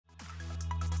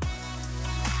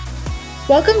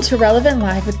Welcome to Relevant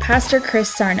Live with Pastor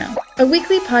Chris Sarno, a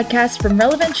weekly podcast from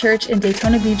Relevant Church in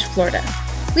Daytona Beach, Florida.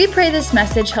 We pray this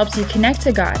message helps you connect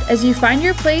to God as you find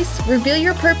your place, reveal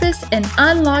your purpose, and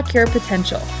unlock your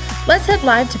potential. Let's head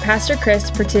live to Pastor Chris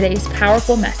for today's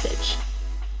powerful message.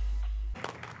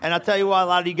 And I'll tell you what, a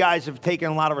lot of you guys have taken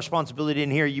a lot of responsibility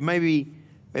in here. You maybe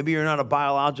you're not a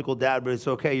biological dad, but it's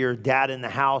okay. You're a dad in the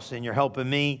house and you're helping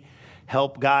me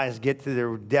help guys get to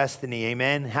their destiny.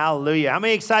 Amen. Hallelujah. How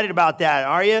many excited about that?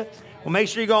 Are you? Well, make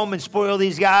sure you go home and spoil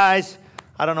these guys.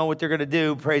 I don't know what they're going to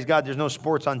do. Praise God. There's no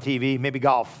sports on TV. Maybe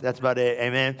golf. That's about it.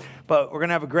 Amen. But we're going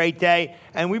to have a great day.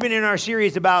 And we've been in our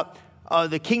series about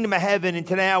the kingdom of heaven. And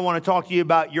today I want to talk to you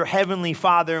about your heavenly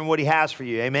Father and what he has for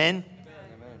you. Amen.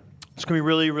 It's going to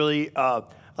be really, I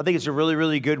think it's a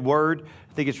really good word.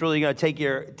 I think it's really going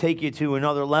to take you to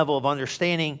another level of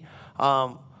understanding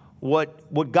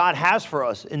what God has for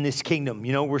us in this kingdom.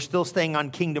 You know, we're still staying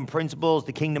on kingdom principles,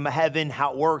 the kingdom of heaven,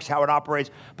 how it works, how it operates.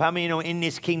 But how many know in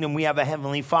this kingdom we have a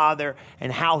heavenly Father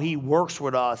and how he works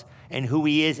with us and who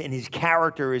he is and his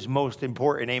character is most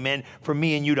important. Amen. For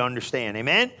me and you to understand.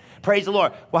 Amen. Praise the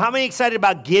Lord. Well, how many excited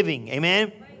about giving?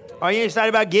 Amen. Are you excited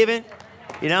about giving?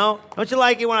 You know, don't you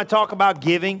like it when I talk about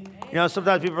giving? You know,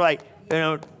 sometimes people are like, you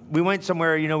know, we went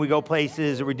somewhere, you know, we go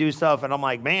places or we do stuff. And I'm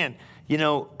like, man, you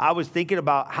know, I was thinking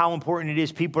about how important it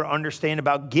is people to understand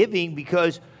about giving,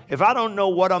 because if I don't know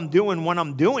what I'm doing when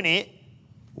I'm doing it,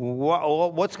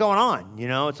 what's going on? You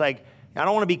know, it's like, I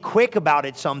don't want to be quick about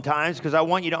it sometimes because I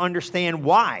want you to understand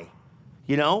why,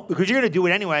 you know, because you're going to do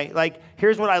it anyway. Like,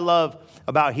 here's what I love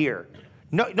about here.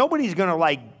 Nobody's going to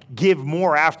like give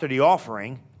more after the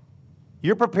offering.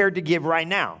 You're prepared to give right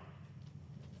now.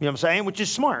 You know what I'm saying? Which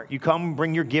is smart. You come and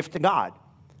bring your gift to God.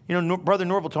 You know, Brother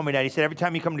Norville told me that. He said, every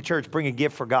time you come to church, bring a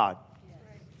gift for God.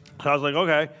 So I was like,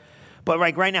 okay. But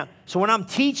like right now, so when I'm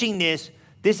teaching this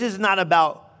is not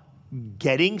about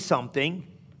getting something.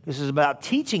 This is about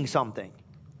teaching something.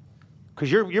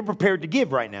 Because you're prepared to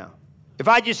give right now. If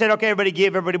I just said, okay, everybody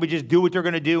give, everybody would just do what they're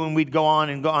going to do, and we'd go on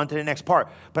to the next part.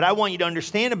 But I want you to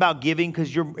understand about giving,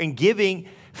 because you're in giving,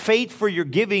 faith for your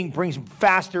giving brings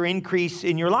faster increase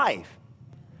in your life.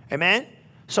 Amen?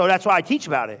 So that's why I teach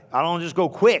about it. I don't just go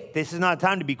quick. This is not a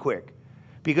time to be quick.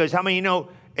 Because how many you know,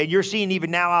 and you're seeing even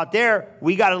now out there,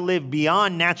 we got to live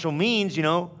beyond natural means, you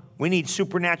know. We need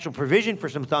supernatural provision for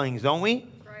some things, don't we?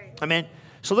 Right. Amen.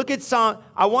 So look at Psalm.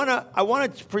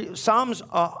 Psalms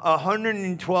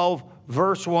 112,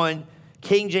 verse 1.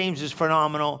 King James is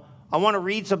phenomenal. I want to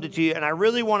read something to you, and I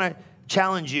really want to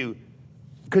challenge you.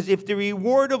 Because if the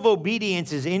reward of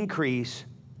obedience is increase,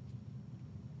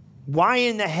 why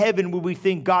in the heaven would we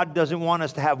think God doesn't want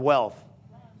us to have wealth?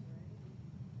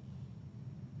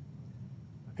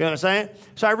 You know what I'm saying?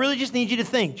 So I really just need you to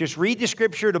think. Just read the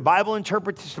scripture. The Bible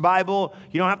interprets the Bible.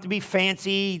 You don't have to be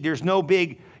fancy. There's no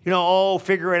big,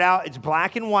 figure it out. It's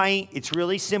black and white. It's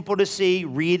really simple to see.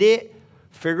 Read it.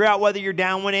 Figure out whether you're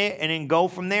down with it, and then go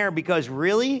from there, because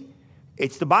really,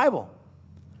 it's the Bible.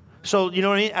 So, you know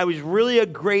what I mean? It was really a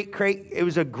great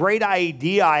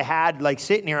idea I had, like,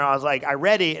 sitting here. I was like, I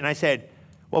read it, and I said,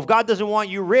 well, if God doesn't want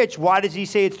you rich, why does he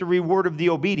say it's the reward of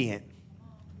the obedient?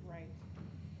 Right.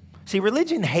 See,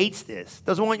 religion hates this.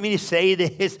 Doesn't want me to say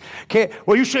this. Okay,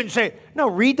 well, you shouldn't say it. No,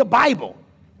 read the Bible.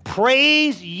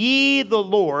 Praise ye the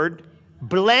Lord.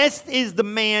 Blessed is the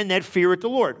man that feareth the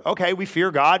Lord. Okay, we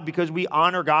fear God because we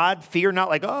honor God. Fear, not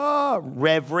like,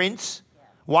 reverence.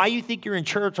 Why you think you're in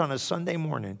church on a Sunday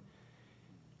morning?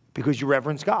 Because you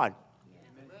reverence God.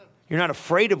 You're not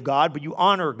afraid of God, but you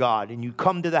honor God, and you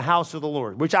come to the house of the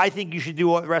Lord, which I think you should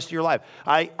do the rest of your life.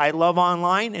 I love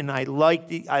online, and I love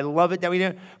it that we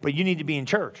do, but you need to be in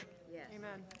church.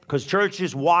 Because church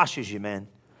just washes you, man.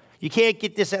 You can't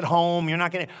get this at home. You're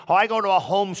not going to, I go to a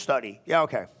home study. Yeah,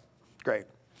 okay, great.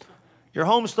 Your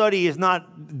home study is not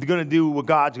going to do what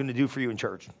God's going to do for you in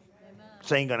church.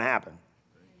 It ain't going to happen.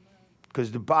 Because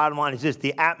the bottom line is this,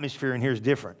 the atmosphere in here is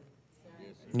different.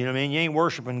 You know what I mean? You ain't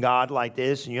worshiping God like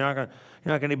this, and you're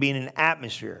not going to be in an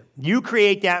atmosphere. You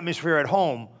create the atmosphere at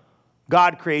home.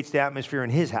 God creates the atmosphere in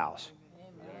his house.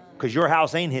 Because your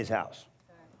house ain't his house.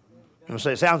 You know,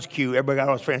 so it sounds cute. Everybody got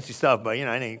all this fancy stuff, but, it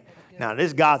ain't. Now, this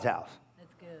is God's house.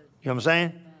 That's good. You know what I'm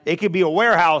saying? It could be a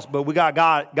warehouse, but we got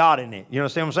God in it. You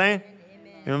understand what I'm saying?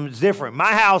 You know, it's different.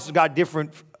 My house has got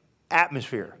different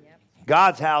atmosphere.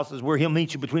 God's house is where he'll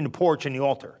meet you between the porch and the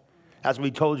altar. That's what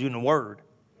he told you in the word.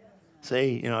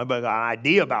 See, everybody got an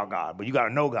idea about God, but you got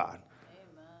to know God. You know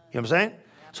what I'm saying?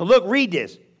 So look, read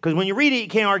this. Because when you read it, you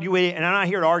can't argue with it. And I'm not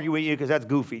here to argue with you because that's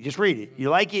goofy. Just read it. You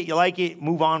like it,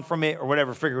 move on from it or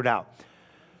whatever, figure it out.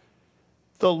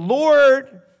 The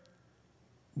Lord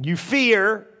you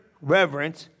fear,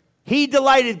 reverence, He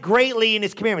delighteth greatly in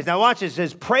his commandments. Now watch this. It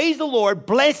says, praise the Lord.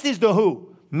 Blessed is the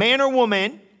who? Man or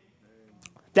woman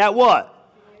that what?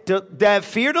 That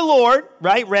fear the Lord,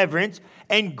 right? Reverence.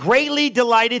 And greatly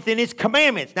delighteth in his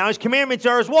commandments. Now his commandments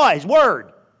are his what? His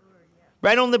word.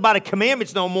 Right? Don't live by the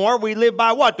commandments no more. We live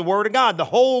by what? The word of God. The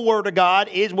whole word of God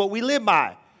is what we live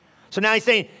by. So now he's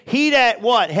saying, he that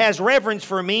what? Has reverence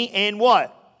for me and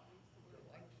what?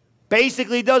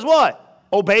 Basically does what?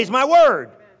 Obeys my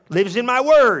word. Lives in my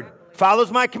word.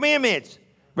 Follows my commandments.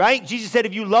 Right? Jesus said,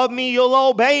 if you love me, you'll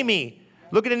obey me.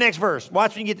 Look at the next verse.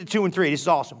 Watch when you get to 2 and 3. This is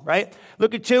awesome, right?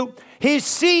 Look at 2. His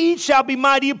seed shall be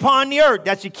mighty upon the earth.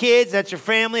 That's your kids. That's your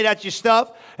family. That's your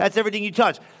stuff. That's everything you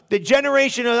touch. The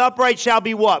generation of the upright shall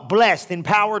be what? Blessed,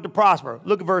 empowered to prosper.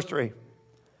 Look at verse 3.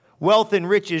 Wealth and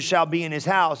riches shall be in his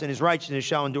house, and his righteousness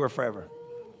shall endure forever.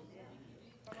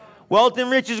 Wealth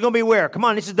and riches are going to be where? Come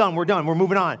on, this is done. We're done. We're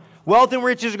moving on. Wealth and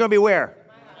riches are going to be where?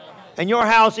 In your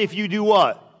house if you do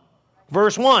what?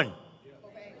 Verse 1.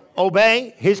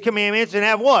 Obey his commandments and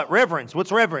have what? Reverence.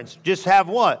 What's reverence? Just have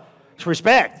what? It's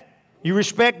respect. You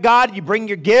respect God, you bring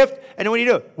your gift, and then what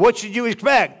do? What should you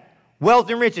expect? Wealth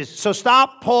and riches. So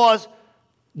stop, pause,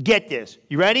 get this.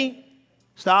 You ready?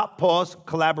 Stop, pause,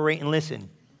 collaborate, and listen.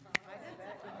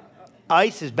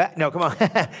 Ice is back. No, come on.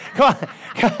 Come on.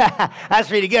 That's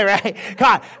pretty good, right?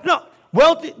 Come on. No,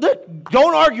 wealth, look,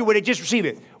 don't argue with it, just receive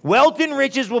it. Wealth and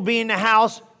riches will be in the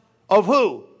house of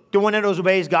who? The one that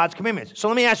obeys God's commandments. So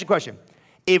let me ask you a question.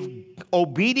 If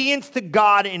obedience to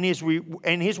God and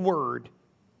his word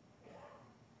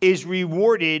is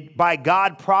rewarded by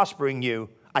God prospering you,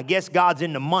 I guess God's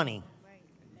in the money.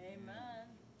 Amen.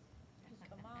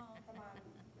 Come on.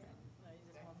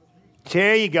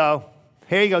 There you go.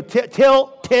 Here you go.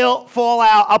 Till, fall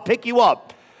out. I'll pick you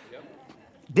up.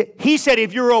 Yep. He said,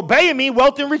 if you're obeying me,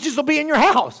 wealth and riches will be in your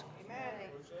house.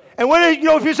 And when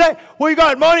if you say, well, you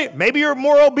got money, maybe you're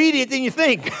more obedient than you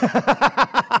think.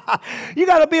 You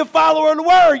got to be a follower of the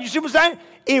word. You see what I'm saying?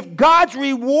 If God's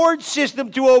reward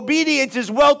system to obedience is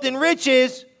wealth and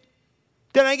riches,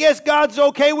 then I guess God's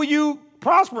okay with you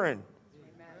prospering.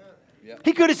 Yep.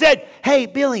 He could have said, hey,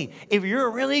 Billy, if you're a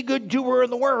really good doer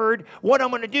of the word, what I'm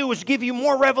going to do is give you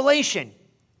more revelation.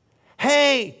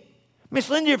 Hey, Miss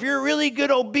Linda, if you're a really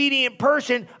good obedient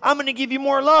person, I'm going to give you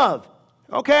more love.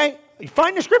 Okay?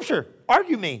 Find the scripture.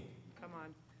 Argue me. Come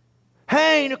on.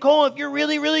 Hey, Nicole, if you're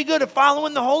really, really good at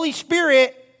following the Holy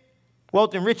Spirit,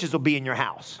 wealth and riches will be in your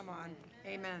house. Come on.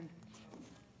 Amen.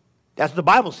 That's what the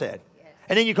Bible said. Yes.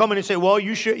 And then you come in and say, well,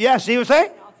 you should. Yeah, see what I'm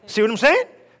saying? See what I'm saying?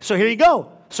 So here you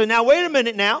go. So now, wait a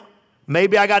minute now.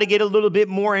 Maybe I got to get a little bit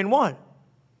more in one.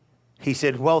 He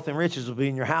said, wealth and riches will be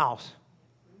in your house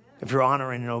if you're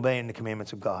honoring and obeying the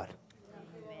commandments of God.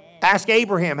 Amen. Ask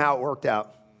Abraham how it worked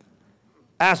out.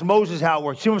 Ask Moses how it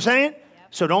works. See what I'm saying? Yep.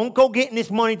 So don't go getting this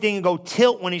money thing and go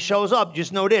tilt when he shows up.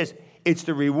 Just know this. It's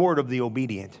the reward of the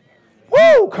obedient.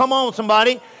 Woo! Come on,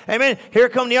 somebody. Amen. Here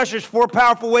come the ushers. 4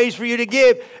 powerful ways for you to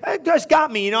give. It just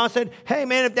got me. I said, hey,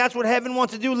 man, if that's what heaven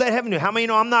wants to do, let heaven do. How many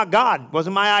know I'm not God?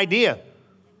 Wasn't my idea.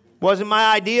 Wasn't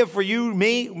my idea for you,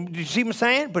 me. Do you see what I'm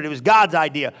saying? But it was God's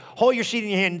idea. Hold your seat in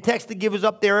your hand. The text to give is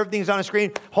up there. Everything's on the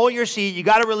screen. Hold your seat. You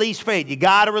got to release faith. You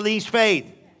got to release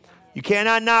faith. You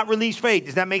cannot not release faith.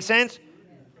 Does that make sense?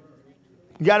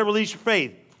 You got to release your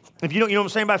faith. If you don't, you know what I'm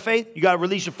saying by faith? You got to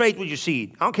release your faith with your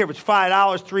seed. I don't care if it's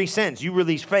 $5, 3 cents. You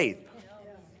release faith.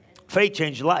 Faith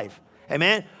changed your life.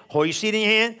 Amen? Hold your seed in your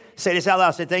hand. Say this out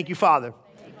loud. Say, thank you, Father,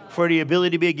 for the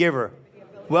ability to be a giver.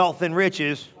 Wealth and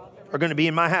riches are going to be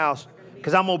in my house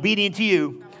because I'm obedient to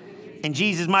you in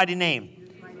Jesus' mighty name.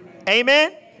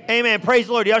 Amen? Amen. Praise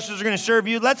the Lord. The ushers are going to serve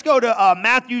you. Let's go to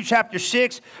Matthew chapter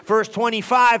 6, verse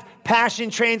 25, Passion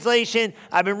Translation.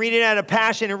 I've been reading out of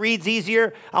Passion. It reads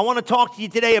easier. I want to talk to you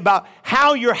today about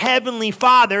how your heavenly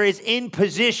Father is in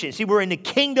position. See, we're in the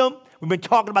kingdom. We've been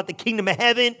talking about the kingdom of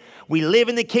heaven. We live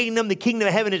in the kingdom. The kingdom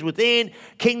of heaven is within.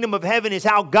 Kingdom of heaven is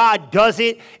how God does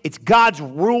it. It's God's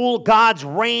rule, God's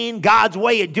reign, God's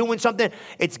way of doing something.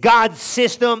 It's God's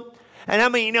system. And I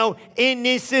mean, in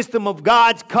this system of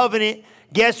God's covenant,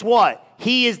 guess what?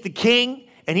 He is the king,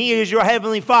 and he is your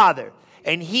heavenly Father.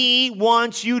 And he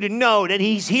wants you to know that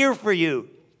he's here for you.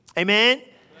 Amen?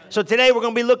 So today we're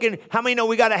going to be looking, how many know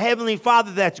we got a heavenly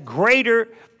Father that's greater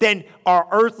than our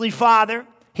earthly father?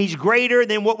 He's greater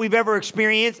than what we've ever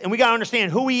experienced. And we got to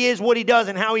understand who he is, what he does,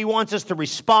 and how he wants us to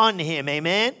respond to him.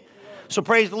 Amen? So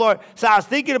praise the Lord. So I was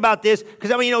thinking about this,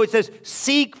 because it says,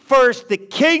 seek first the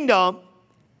kingdom,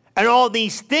 and all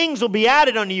these things will be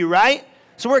added unto you, right?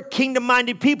 So we're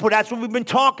kingdom-minded people. That's what we've been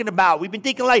talking about. We've been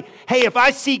thinking like, hey, if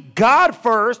I seek God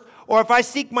first, or if I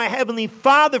seek my Heavenly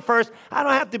Father first, I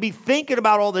don't have to be thinking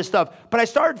about all this stuff. But I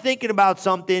started thinking about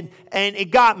something, and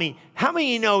it got me. How many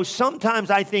of you know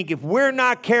sometimes I think if we're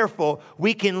not careful,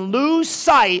 we can lose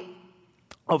sight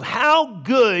of how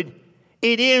good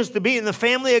it is to be in the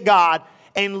family of God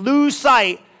and lose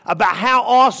sight about how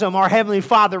awesome our Heavenly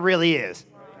Father really is.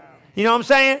 You know what I'm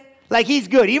saying? Like, he's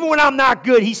good. Even when I'm not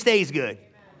good, he stays good.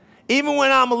 Even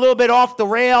when I'm a little bit off the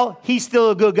rail, he's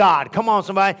still a good God. Come on,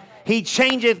 somebody. He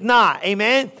changeth not.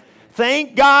 Amen?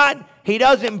 Thank God he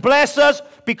doesn't bless us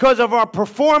because of our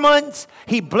performance.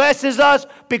 He blesses us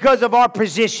because of our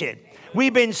position.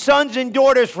 We've been sons and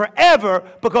daughters forever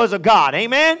because of God.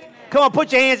 Amen? Come on,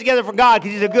 put your hands together for God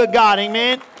because he's a good God.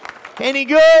 Amen? Ain't he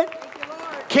good?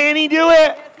 Can he do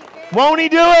it? Won't he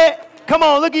do it? Come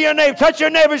on, look at your neighbor. Touch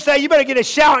your neighbor and say, you better get a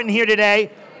shout in here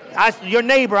today. Your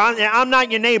neighbor, I'm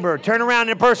not your neighbor. Turn around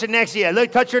to the person next to you.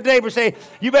 Look, touch your neighbor and say,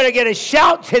 you better get a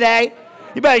shout today.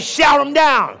 You better shout him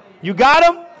down. You got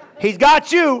him? He's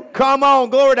got you. Come on,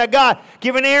 glory to God.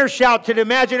 Give an air shout to the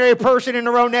imaginary person in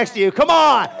the row next to you. Come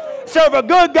on. Serve a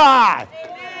good God.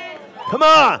 Come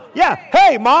on. Yeah.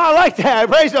 Hey, Ma, I like that.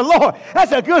 Praise the Lord.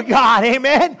 That's a good God.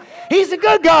 Amen. He's a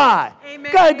good God.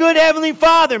 Amen. Got a good Heavenly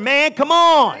Father, man. Come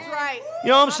on. That's right. You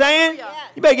know what I'm saying?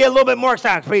 You better get a little bit more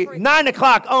excited. 9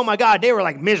 o'clock, oh my God, they were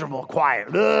like miserable, quiet.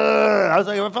 Ugh. I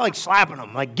felt like slapping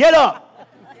them. Like, get up.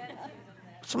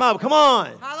 Smile, come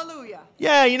on. Hallelujah.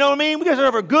 Yeah, you know what I mean? We got to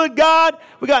have a good God.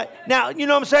 Now, you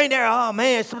know what I'm saying there? Oh,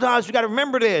 man, sometimes we got to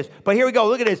remember this. But here we go.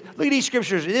 Look at this. Look at these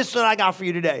scriptures. This is what I got for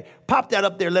you today. Pop that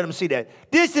up there. Let them see that.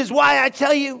 This is why I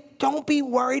tell you, don't be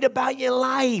worried about your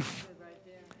life.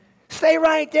 Stay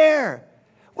right there.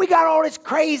 We got all this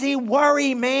crazy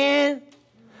worry, man.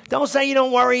 Don't say you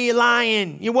don't worry, you're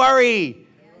lying. You worry.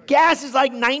 Gas is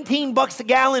like $19 a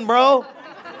gallon, bro.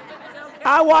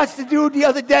 I watched the dude the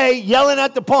other day yelling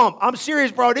at the pump. I'm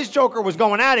serious, bro. This joker was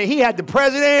going at it. He had the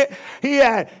president. He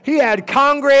had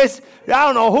Congress. I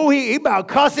don't know who he about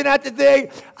cussing at the thing.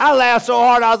 I laughed so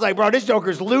hard. I was like, bro, this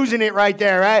joker's losing it right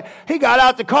there, right? He got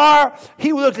out the car.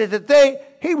 He looked at the thing.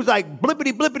 He was like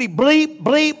blippity, blippity, bleep,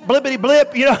 bleep, blippity,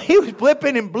 blip. You know, he was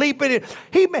blipping and bleeping.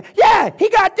 He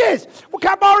got this. Well,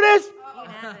 can I borrow this?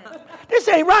 This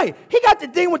ain't right. He got the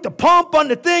thing with the pump on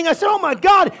the thing. I said, oh my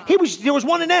God. There was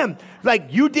one of them. Like,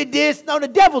 you did this. No, the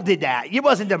devil did that. It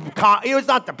was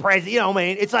not the president. You know what I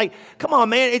mean? It's like, come on,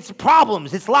 man. It's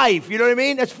problems. It's life. You know what I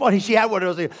mean? That's funny. She had one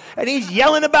of those. And he's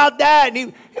yelling about that. And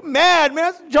he's mad,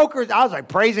 man. That's Joker. I was like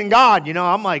praising God. You know,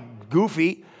 I'm like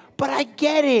goofy. But I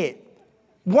get it.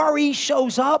 Worry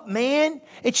shows up, man.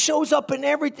 It shows up in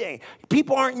everything.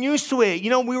 People aren't used to it. You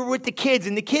know, we were with the kids,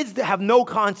 and the kids have no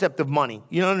concept of money.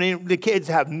 You know what I mean? The kids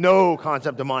have no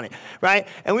concept of money, right?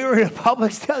 And we were in a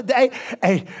Publix the other day,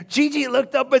 and Gigi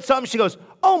looked up at something. She goes,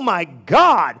 oh, my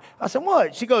God. I said,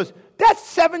 what? She goes,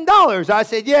 that's $7. I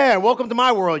said, yeah, welcome to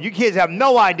my world. You kids have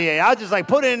no idea. I just like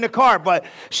put it in the cart, but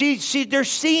they're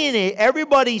seeing it.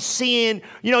 Everybody's seeing,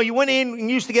 you know, you went in and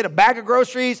used to get a bag of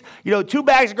groceries, 2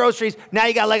 bags of groceries. Now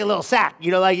you got like a little sack,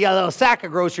 like you got a little sack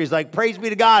of groceries. Like, praise be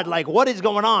to God. Like, what is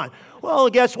going on? Well,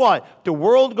 guess what? The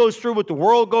world goes through what the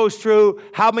world goes through.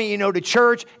 How many the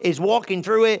church is walking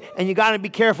through it, and you got to be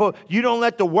careful. You don't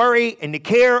let the worry and the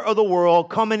care of the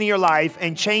world come into your life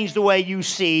and change the way you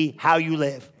see how you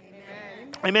live.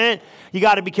 Amen. You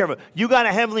got to be careful. You got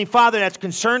a Heavenly Father that's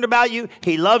concerned about you.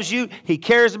 He loves you. He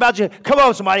cares about you. Come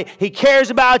on, somebody. He cares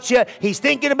about you. He's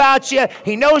thinking about you.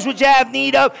 He knows what you have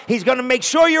need of. He's going to make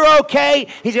sure you're okay.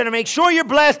 He's going to make sure you're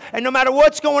blessed. And no matter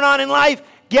what's going on in life,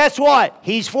 guess what?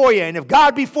 He's for you. And if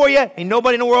God be for you, ain't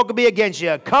nobody in the world can be against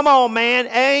you. Come on, man.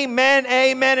 Amen,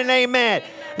 amen, and amen.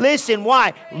 Listen,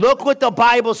 why? Look what the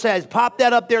Bible says. Pop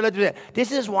that up there. Let's do that.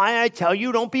 This is why I tell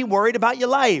you, don't be worried about your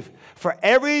life. For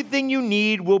everything you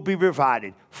need will be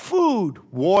provided. Food,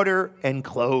 water, and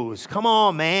clothes. Come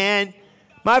on, man.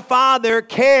 My Father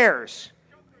cares.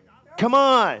 Come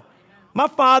on. My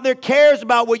Father cares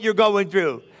about what you're going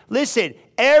through. Listen,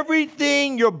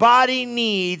 everything your body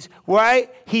needs,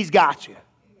 right? He's got you.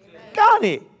 Got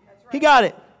it. He got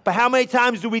it. But how many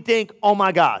times do we think, oh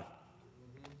my God?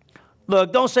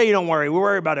 Look, don't say you don't worry. We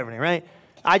worry about everything, right?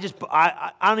 I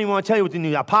don't even want to tell you what the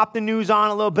news. I popped the news on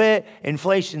a little bit.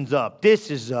 Inflation's up. This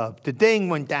is up. The thing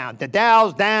went down. The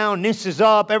Dow's down. This is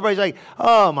up. Everybody's like,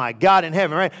 oh my God in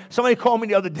heaven, right? Somebody called me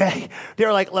the other day. They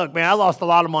were like, look, man, I lost a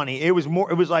lot of money. It was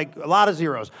like a lot of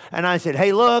zeros. And I said,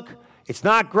 hey, look, it's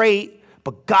not great,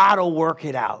 but God will work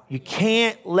it out. You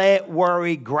can't let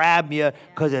worry grab you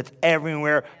because it's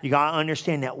everywhere. You got to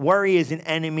understand that worry is an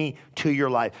enemy to your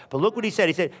life. But look what he said.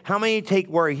 He said, how many take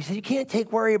worry? He said, you can't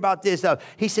take worry about this stuff.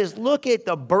 He says, look at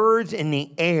the birds in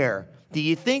the air. Do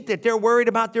you think that they're worried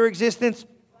about their existence?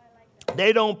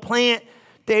 They don't plant.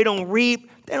 They don't reap.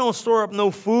 They don't store up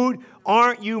no food.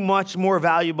 Aren't you much more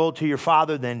valuable to your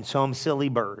Father than some silly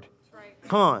bird? That's right.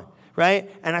 Come on,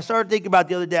 right? And I started thinking about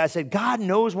the other day. I said, God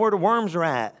knows where the worms are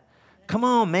at. Come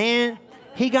on, man.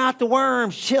 He got the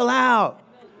worms. Chill out.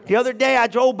 The other day, I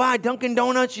drove by Dunkin'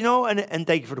 Donuts, and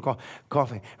thank you for the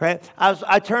coffee, right?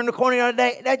 I turned the corner the other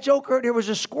day. That joker, there was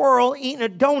a squirrel eating a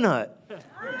donut.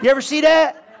 You ever see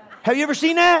that? Have you ever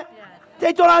seen that?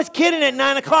 They thought I was kidding at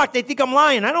 9 o'clock. They think I'm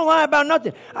lying. I don't lie about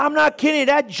nothing. I'm not kidding.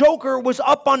 That joker was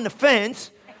up on the fence.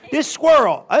 This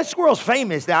squirrel's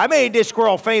famous now. I made this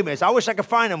squirrel famous. I wish I could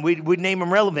find him. We'd name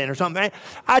him Relevant or something. Right?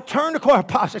 I turned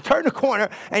the corner,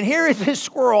 and here is this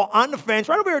squirrel on the fence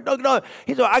right over here at Dunkin' Donuts.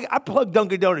 He's like, I plugged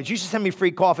Dunkin' Donuts. You should send me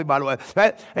free coffee, by the way.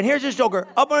 Right? And here's this joker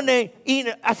up on the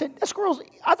eating. I said, that squirrel's,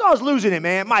 I thought I was losing it,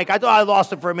 man. Mike, I thought I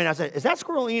lost it for a minute. I said, is that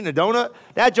squirrel eating a donut?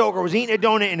 That joker was eating a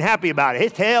donut and happy about it.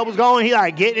 His tail was going. He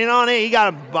like getting in on it. He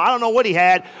got I don't know what he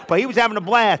had, but he was having a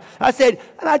blast. I said,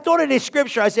 and I thought of this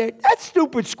scripture. I said, that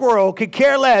stupid squirrel could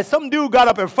care less. Some dude got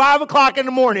up at 5 o'clock in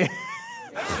the morning.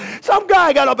 Some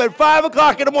guy got up at 5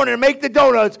 o'clock in the morning to make the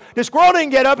donuts. The squirrel didn't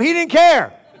get up. He didn't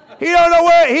care. He don't know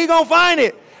where he gonna find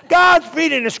it. God's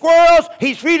feeding the squirrels.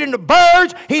 He's feeding the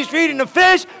birds. He's feeding the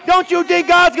fish. Don't you think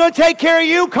God's gonna take care of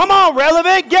you? Come on,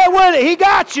 Relevant. Get with it. He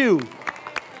got you.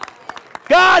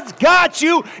 God's got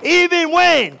you even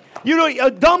when a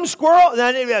dumb squirrel.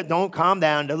 Don't calm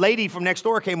down. The lady from next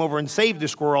door came over and saved the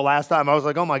squirrel last time. I was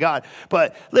like, oh my God.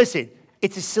 But listen,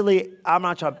 it's a silly, I'm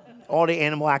not trying, all the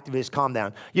animal activists, calm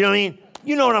down. You know what I mean?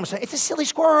 You know what I'm saying? It's a silly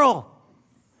squirrel.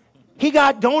 He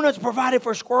got donuts provided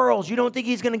for squirrels. You don't think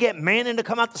he's going to get manna to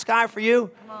come out the sky for you?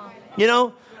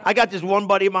 I got this one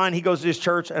buddy of mine. He goes to this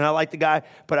church, and I like the guy,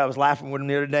 but I was laughing with him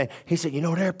the other day. He said,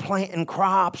 they're planting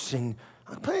crops. And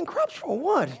I'm planting crops for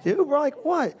what, dude? We're like,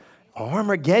 what?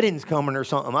 Armageddon's coming or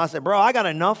something. I said, bro, I got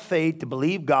enough faith to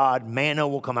believe God, manna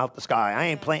will come out the sky. I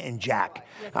ain't planting jack.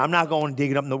 I'm not going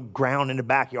digging up no ground in the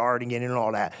backyard and getting into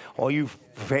all that. All you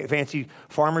fancy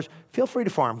farmers, feel free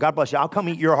to farm. God bless you. I'll come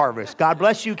eat your harvest. God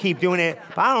bless you. Keep doing it.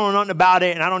 But I don't know nothing about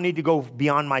it, and I don't need to go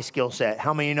beyond my skill set.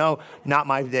 How many of you know? Not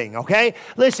my thing, okay?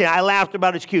 Listen, I laughed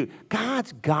about it's cute.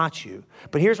 God's got you.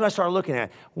 But here's what I started looking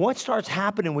at. What starts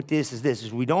happening with this is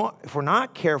if we're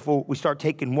not careful, we start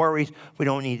taking worries we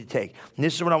don't need to take. And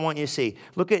this is what I want you to see.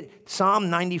 Look at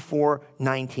Psalm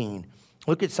 94:19.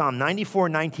 Look at Psalm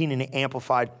 94:19 in the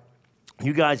Amplified.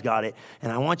 You guys got it.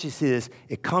 And I want you to see this.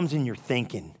 It comes in your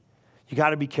thinking. You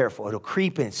got to be careful. It'll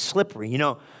creep in. It's slippery.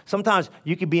 Sometimes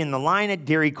you could be in the line at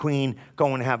Dairy Queen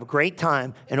going to have a great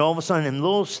time, and all of a sudden, them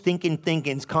little stinking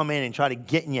thinkings come in and try to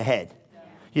get in your head.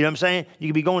 You know what I'm saying?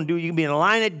 You could be in a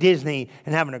line at Disney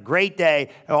and having a great day,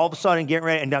 and all of a sudden getting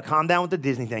ready, and calm down with the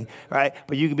Disney thing, right?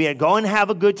 But you could be going and have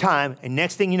a good time, and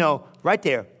next thing you know, right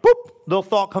there, boop, little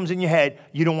thought comes in your head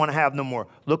you don't want to have no more.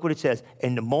 Look what it says.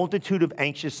 And the multitude of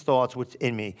anxious thoughts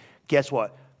within me, guess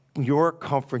what? Your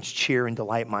comforts cheer and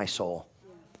delight my soul.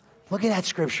 Look at that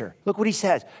scripture. Look what he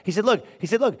says. He said, look,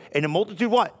 in the multitude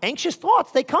of what? Anxious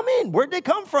thoughts, they come in. Where'd they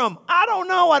come from? I don't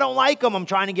know. I don't like them. I'm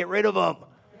trying to get rid of them.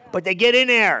 But they get in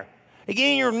there. They get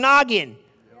in your noggin.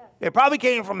 They probably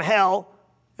came from hell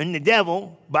and the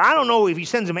devil, but I don't know if he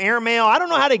sends them airmail. I don't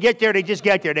know how they get there. They just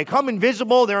get there. They come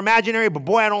invisible. They're imaginary, but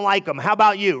boy, I don't like them. How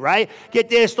about you, right? Get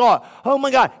this thought. Oh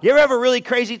my God. You ever have a really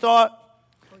crazy thought?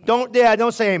 Don't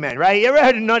say amen, right? You ever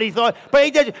had a nutty thought?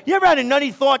 But you ever had a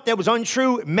nutty thought that was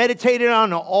untrue, meditated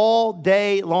on all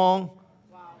day long?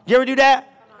 Wow. Did you ever do that?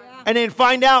 Yeah. And then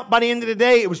find out by the end of the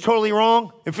day it was totally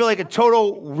wrong and feel like a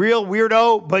total real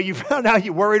weirdo, but you found out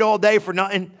you worried all day for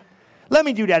nothing? Let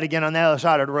me do that again on the other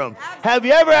side of the room. Have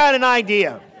you ever had an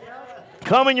idea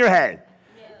come in your head?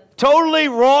 Totally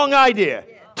wrong idea.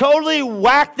 Totally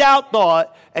whacked out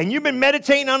thought, and you've been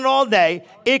meditating on it all day.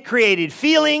 It created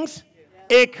feelings.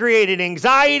 It created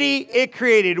anxiety, it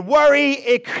created worry,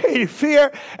 it created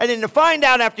fear, and then to find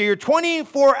out after your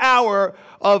 24-hour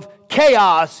of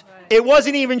chaos, it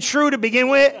wasn't even true to begin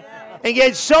with, and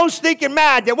get so stinking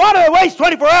mad that why do I waste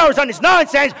 24 hours on this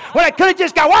nonsense when I could have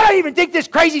just why do I even think this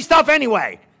crazy stuff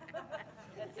anyway? That's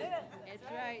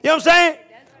right. You know what I'm saying?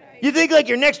 You think like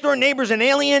your next door neighbor's an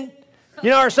alien?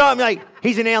 Or something like,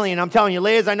 he's an alien. I'm telling you,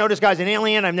 Liz, I know this guy's an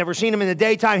alien. I've never seen him in the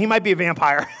daytime. He might be a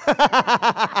vampire.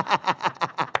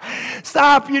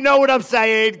 Stop. You know what I'm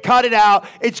saying. Cut it out.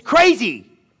 It's crazy,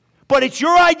 but it's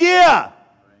your idea.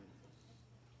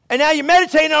 And now you're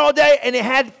meditating all day, and it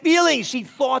had feelings. See,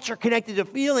 thoughts are connected to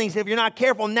feelings. If you're not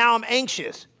careful, now I'm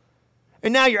anxious.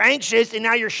 And now you're anxious, and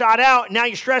now you're shot out, and now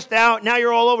you're stressed out, now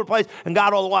you're all over the place. And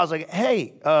God all the while is like,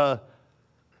 hey,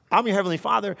 I'm your Heavenly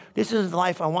Father. This isn't the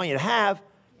life I want you to have.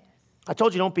 I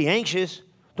told you don't be anxious.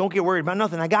 Don't get worried about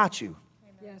nothing. I got you.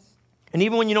 Yes. And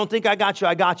even when you don't think I got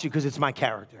you because it's my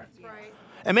character. That's right.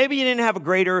 And maybe you didn't have a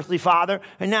great earthly father,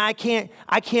 and now I can't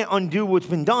undo what's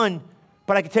been done,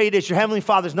 but I can tell you this, your heavenly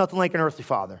father is nothing like an earthly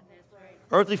father. That's right.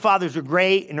 Earthly fathers are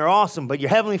great and they're awesome, but your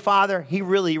heavenly father, he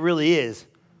really, really is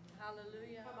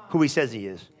who he says he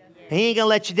is. And he ain't going to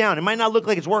let you down. It might not look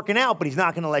like it's working out, but he's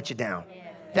not going to let you down.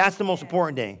 That's the most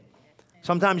important thing.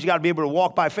 Sometimes you got to be able to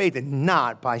walk by faith and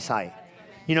not by sight.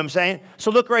 You know what I'm saying? So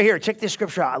look right here. Check this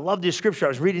scripture out. I love this scripture. I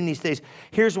was reading these days.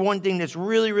 Here's one thing that's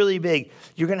really, really big.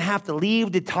 You're going to have to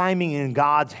leave the timing in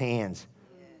God's hands.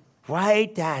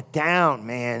 Write that down,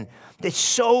 man.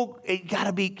 It got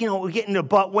to be, we're getting the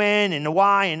but when and the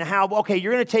why and the how. Okay,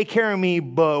 you're going to take care of me,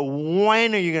 but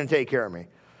when are you going to take care of me?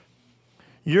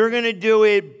 You're going to do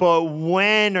it, but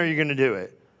when are you going to do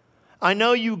it? I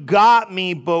know you got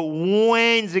me, but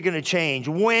when's it going to change?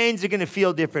 When's it going to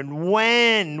feel different?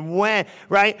 When,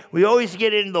 right? We always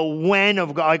get into the when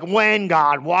of God, like when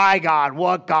God, why God,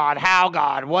 what God, how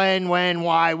God, when,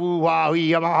 why, woo, wah, hee,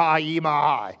 yamaha,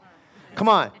 yamaha. Come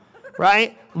on,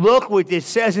 right? Look what this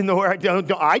says in the word.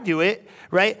 I do it,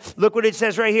 right? Look what it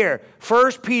says right here.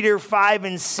 1 Peter 5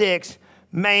 and 6.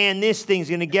 Man, this thing's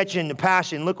going to get you into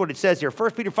passion. Look what it says here.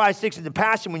 1 Peter 5, 6 is the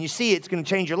passion. When you see it, it's going to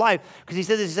change your life. Because he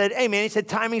said, hey, man, he said,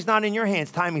 timing's not in your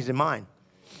hands. Timing's in mine.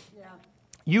 Yeah.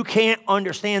 You can't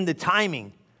understand the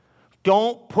timing.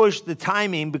 Don't push the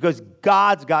timing because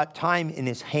God's got time in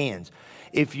his hands.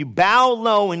 If you bow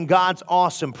low in God's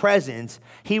awesome presence,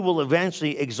 he will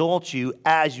eventually exalt you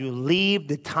as you leave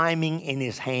the timing in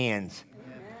his hands.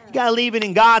 You got to leave it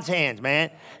in God's hands,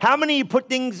 man. How many of you put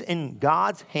things in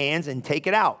God's hands and take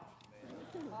it out? You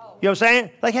know what I'm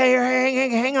saying? Like, hey,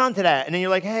 hang on to that. And then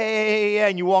you're like, hey, yeah.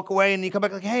 And you walk away and you come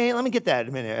back like, hey, let me get that in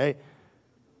a minute. Hey.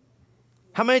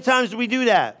 How many times do we do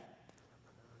that?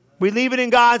 We leave it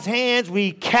in God's hands.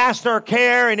 We cast our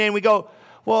care and then we go,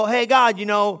 well, hey, God,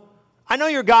 I know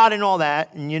you're God and all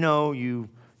that. And, you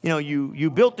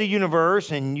built the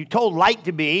universe and you told light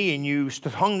to be and you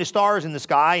hung the stars in the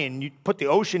sky and you put the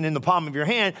ocean in the palm of your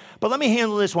hand. But let me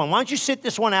handle this one. Why don't you sit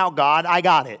this one out, God? I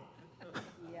got it.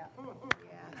 Yeah.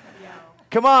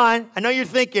 Come on. I know you're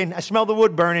thinking. I smell the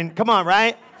wood burning. Come on,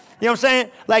 right? You know what I'm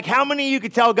saying? Like how many of you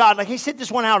could tell God, like, hey, sit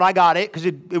this one out. I got it. Because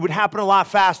it would happen a lot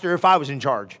faster if I was in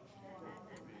charge.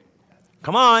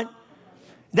 Come on.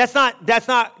 That's not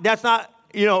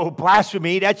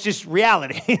blasphemy. That's just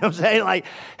reality. You know what I'm saying? Like,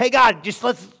 hey, God,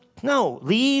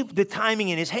 leave the timing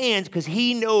in his hands because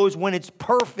he knows when it's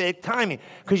perfect timing.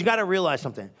 Because you got to realize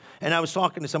something. And I was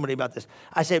talking to somebody about this.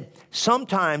 I said,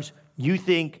 sometimes you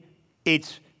think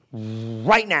it's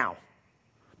right now.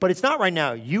 But it's not right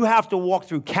now. You have to walk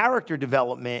through character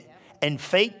development and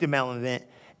faith development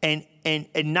and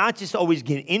not just always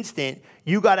get instant.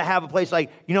 You got to have a place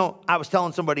like, I was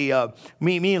telling somebody,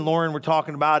 me and Lauren were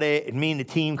talking about it, and me and the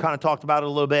team kind of talked about it a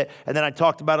little bit, and then I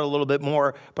talked about it a little bit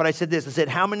more. But I said this, I said,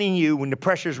 how many of you, when the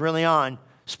pressure's really on,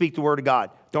 speak the word of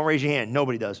God? Don't raise your hand.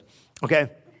 Nobody does.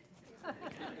 Okay?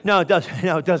 No, it doesn't.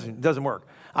 No, it doesn't. It doesn't work.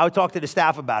 I would talk to the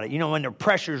staff about it. When the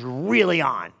pressure's really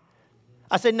on.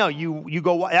 I said, no, you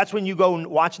go. That's when you go and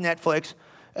watch Netflix,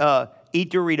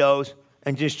 eat Doritos,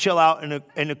 and just chill out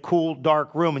in a cool,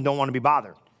 dark room and don't want to be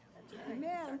bothered.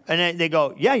 Amen. And then they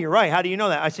go, yeah, you're right. How do you know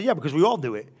that? I said, yeah, because we all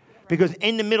do it. Because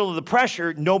in the middle of the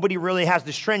pressure, nobody really has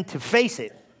the strength to face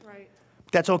it. Right.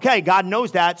 That's okay. God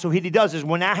knows that. So what he does is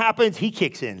when that happens, he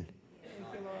kicks in.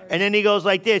 And then he goes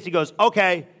like this. He goes,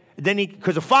 okay. Then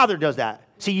because the father does that.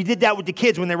 See, you did that with the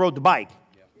kids when they rode the bike.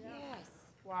 Yes.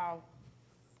 Wow.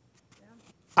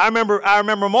 I remember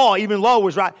them all. Even Lo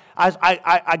was right.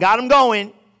 I got him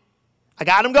going.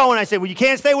 I said, well, you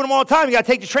can't stay with him all the time. You got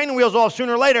to take the training wheels off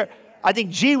sooner or later. I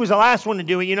think G was the last one to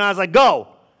do it. I was like, go.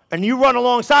 And you run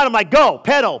alongside him like, go,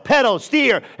 pedal,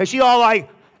 steer. And she all like,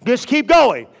 just keep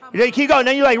going. You keep going.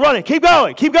 Then you're like, running. Keep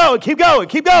going.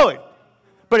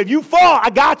 But if you fall,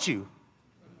 I got you.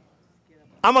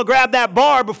 I'm going to grab that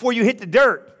bar before you hit the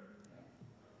dirt.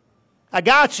 I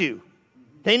got you.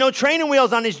 There ain't no training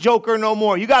wheels on this joker no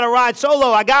more. You got to ride solo.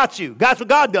 I got you. That's what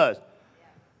God does.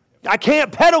 I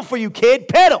can't pedal for you, kid.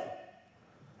 Pedal.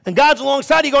 And God's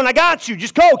alongside you going, I got you.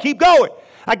 Just go. Keep going.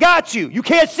 I got you. You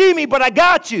can't see me, but I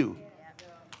got you.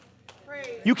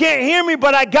 You can't hear me,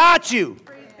 but I got you.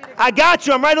 I got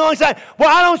you. I'm right alongside.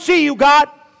 Well, I don't see you, God.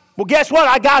 Well, guess what?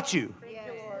 I got you.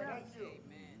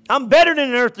 I'm better than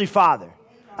an earthly father.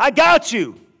 I got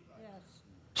you.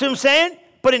 See what I'm saying?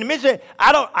 But in the midst of it,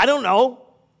 I don't know.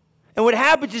 And what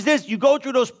happens is this. You go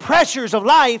through those pressures of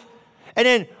life. And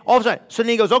then all of a sudden, so then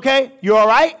he goes, okay, you all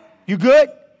right? You good?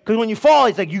 Because when you fall,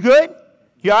 he's like, you good?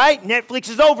 You all right? Netflix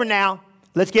is over now.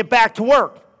 Let's get back to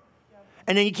work.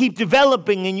 And then you keep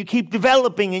developing and you keep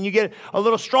developing and you get a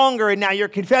little stronger and now you're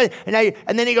confessing.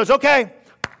 And then he goes, okay,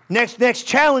 next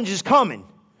challenge is coming.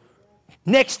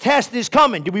 Next test is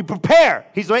coming. Do we prepare?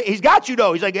 He's got you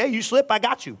though. He's like, hey, you slip, I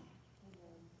got you.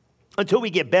 Until we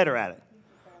get better at it.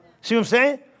 See what I'm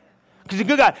saying? Because he's a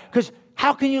good guy. Because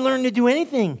how can you learn to do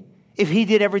anything if he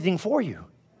did everything for you?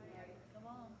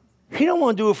 He don't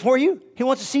want to do it for you. He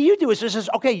wants to see you do it. So he says,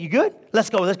 okay, you good? Let's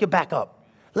go. Let's get back up.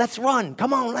 Let's run.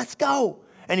 Come on, let's go.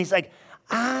 And he's like,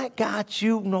 I got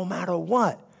you no matter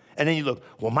what. And then you look,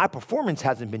 well, my performance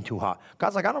hasn't been too hot.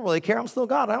 God's like, I don't really care. I'm still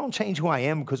God. I don't change who I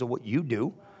am because of what you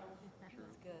do.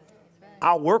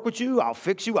 I'll work with you. I'll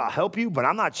fix you. I'll help you. But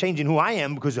I'm not changing who I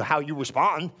am because of how you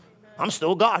respond. I'm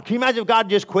still God. Can you imagine if God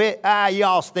just quit?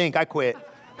 Y'all stink. I quit.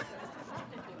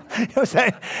 You know what I'm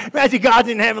saying? Imagine God's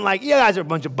in heaven like, you guys are a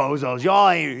bunch of bozos.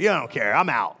 You don't care. I'm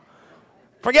out.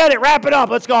 Forget it. Wrap it up.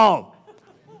 Let's go home.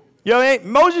 You know what I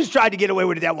mean? Moses tried to get away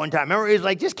with it that one time. Remember? He was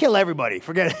like, just kill everybody.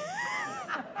 Forget it.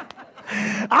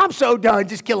 I'm so done.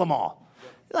 Just kill them all.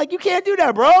 Like, you can't do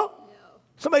that, bro.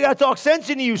 Somebody got to talk sense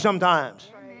into you sometimes.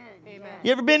 Amen.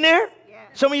 You ever been there? Yeah.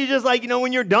 Some of you just like,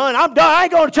 when you're done, I'm done. I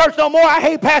ain't going to church no more. I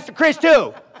hate Pastor Chris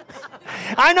too.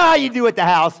 I know how you do at the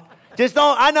house.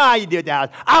 I know how you do at the house.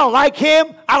 I don't like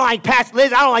him. I don't like Pastor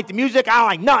Liz. I don't like the music. I don't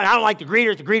like nothing. I don't like the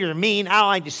greeters. The greeters are mean. I don't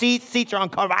like the seats. Seats are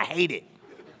uncomfortable. I hate it.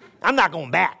 I'm not going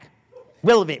back.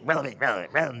 Relevant.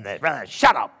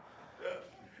 Shut up.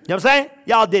 You know what I'm saying?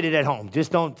 Y'all did it at home.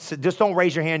 Just don't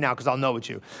raise your hand now because I'll know it's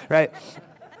you, right?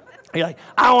 You're like,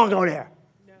 I don't want to go there.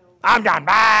 No. I'm done.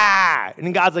 Bye. And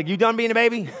then God's like, you done being a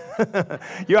baby?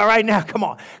 You all right now? Come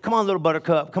on, little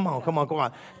buttercup. Come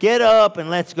on. Get up and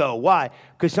let's go. Why?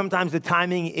 Because sometimes the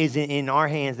timing isn't in our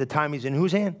hands. The timing's in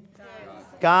whose hand?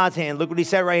 God's hand. Look what he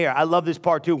said right here. I love this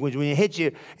part too, because when it hits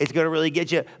you, it's going to really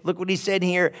get you. Look what he said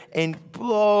here, and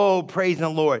praise the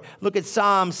Lord. Look at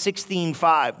Psalm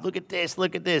 16:5. Look at this.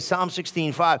 Psalm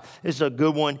 16:5. This is a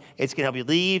good one. It's going to help you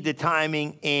leave the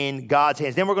timing in God's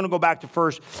hands. Then we're going to go back to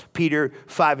 1 Peter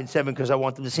 5 and 7, because I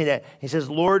want them to see that. He says,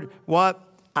 Lord, what?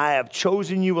 I have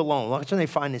chosen you alone. Look, when they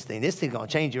find this thing. This thing's going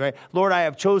to change you, right? Lord, I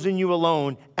have chosen you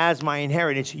alone as my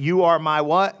inheritance. You are my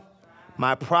what?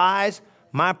 My prize,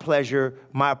 my pleasure,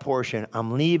 my portion.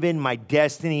 I'm leaving my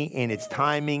destiny and its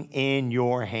timing in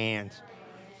your hands.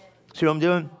 See what I'm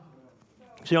doing?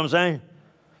 See what I'm saying?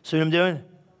 See what I'm doing?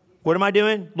 What am I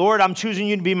doing? Lord, I'm choosing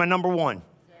you to be my number one.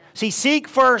 See, seek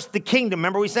first the kingdom.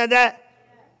 Remember we said that?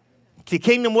 The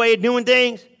kingdom way of doing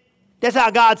things. That's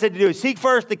how God said to do it. Seek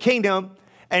first the kingdom.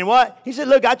 And what? He said,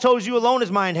 look, I chose you alone as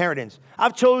my inheritance.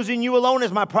 I've chosen you alone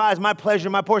as my prize, my pleasure,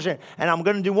 my portion. And I'm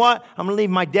going to do what? I'm going to leave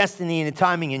my destiny and the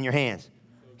timing in your hands.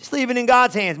 Just leave it in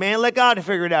God's hands, man. Let God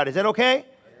figure it out. Is that okay?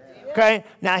 Okay.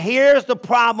 Now, here's the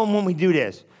problem when we do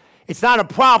this. It's not a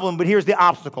problem, but here's the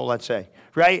obstacle, let's say,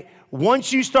 right?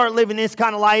 Once you start living this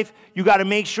kind of life, you got to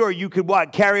make sure you could,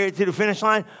 carry it to the finish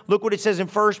line. Look what it says in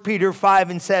 1 Peter 5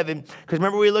 and 7. Because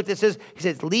remember we looked at this? He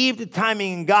says, leave the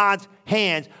timing in God's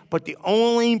hands. But the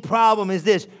only problem is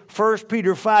this. 1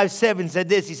 Peter 5, 7 said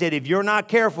this. He said, if you're not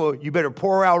careful, you better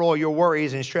pour out all your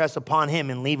worries and stress upon him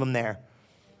and leave him there.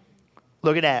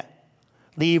 Look at that.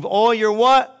 Leave all your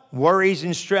what? Worries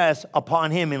and stress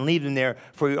upon him and leave them there,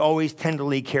 for he always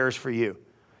tenderly cares for you.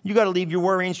 You got to leave your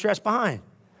worry and stress behind.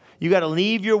 You got to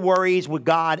leave your worries with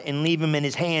God and leave them in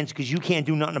his hands, because you can't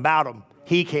do nothing about them.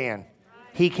 He can.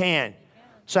 He can.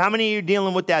 So how many of you are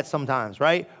dealing with that sometimes,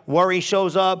 right? Worry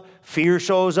shows up. Fear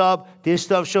shows up. This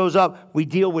stuff shows up. We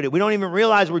deal with it. We don't even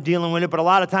realize we're dealing with it, but a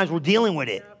lot of times we're dealing with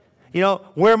it. You know,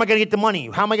 where am I going to get the money?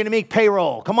 How am I going to make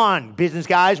payroll? Come on, business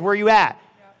guys, where are you at?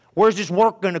 Where's this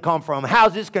work going to come from?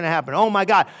 How's this going to happen? Oh, my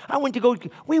God.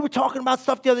 We were talking about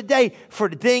stuff the other day for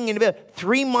the thing, and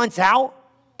 3 months out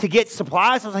to get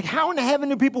supplies. I was like, how in the heaven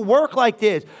do people work like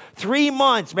this? 3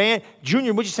 months, man.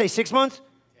 Junior, what'd you say, 6 months?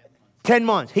 10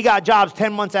 months. He got jobs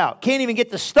 10 months out. Can't even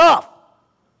get the stuff.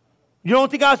 You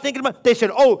don't think I was thinking about? They said,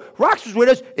 oh, Rox was with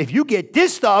us. If you get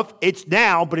this stuff, it's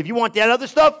now. But if you want that other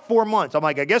stuff, 4 months. I'm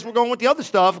like, I guess we're going with the other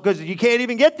stuff, because you can't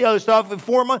even get the other stuff in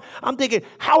 4 months. I'm thinking,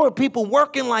 how are people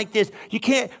working like this? You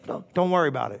can't. No, don't worry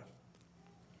about it.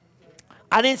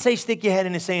 I didn't say stick your head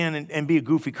in the sand and be a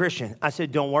goofy Christian. I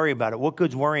said, don't worry about it. What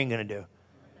good's worrying going to do?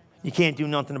 You can't do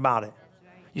nothing about it.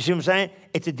 You see what I'm saying?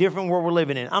 It's a different world we're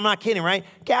living in. I'm not kidding, right?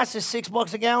 Gas is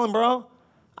 $6 a gallon, bro.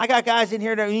 I got guys in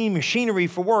here that need machinery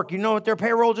for work. You know what their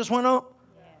payroll just went up?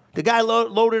 Yeah. The guy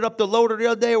loaded up the loader the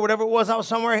other day or whatever it was. I was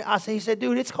somewhere. He said,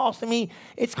 dude, it's costing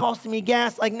me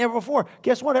gas like never before.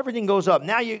 Guess what? Everything goes up.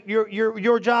 Now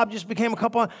your job just became a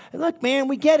couple. Look, man,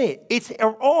 we get it. It's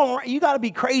all. You got to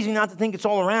be crazy not to think it's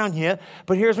all around here.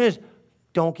 But here's this: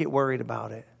 don't get worried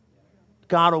about it.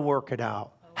 God will work it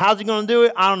out. How's he going to do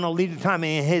it? I don't know. Leave the time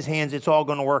in his hands. It's all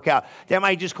going to work out. They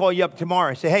might just call you up tomorrow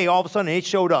and say, hey, all of a sudden it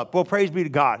showed up. Well, praise be to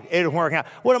God. It'll work out.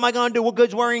 What am I going to do? What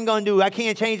good's worrying going to do? I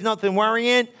can't change nothing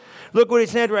worrying. Look what it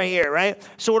said right here, right?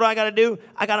 So what do I got to do?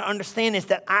 I got to understand this,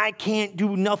 that I can't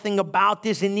do nothing about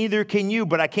this, and neither can you.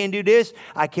 But I can do this.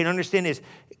 I can understand this.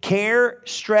 Care,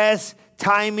 stress,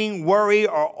 timing, worry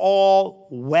are all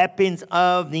weapons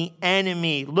of the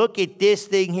enemy. Look at this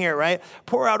thing here, right?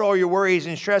 Pour out all your worries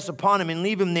and stress upon him and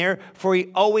leave him there, for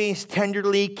he always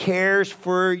tenderly cares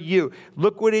for you.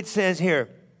 Look what it says here,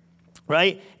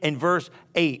 right? In verse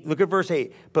 8. Look at verse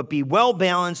 8. But be well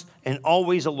balanced and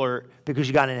always alert, because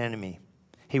you got an enemy.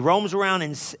 He roams around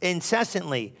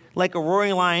incessantly like a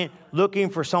roaring lion looking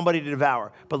for somebody to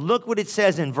devour. But look what it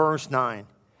says in verse 9.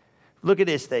 Look at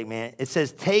this thing, man. It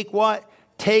says, take what?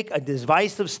 Take a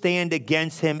decisive stand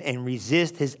against him and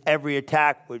resist his every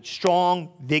attack with strong,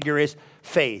 vigorous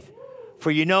faith. For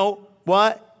you know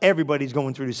what? Everybody's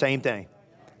going through the same thing.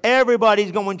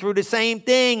 Everybody's going through the same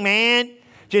thing, man.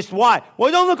 Just why? Well,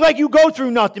 it don't look like you go through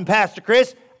nothing, Pastor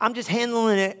Chris. I'm just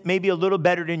handling it maybe a little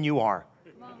better than you are.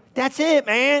 That's it,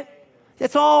 man.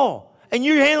 That's all. And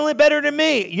you're handling it better than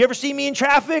me. You ever see me in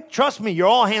traffic? Trust me, you're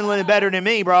all handling it better than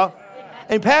me, bro.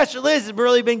 And Pastor Liz has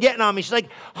really been getting on me. She's like,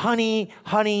 honey,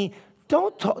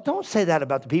 don't say that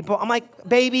about the people. I'm like,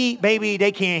 baby,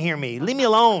 they can't hear me. Leave me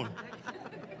alone.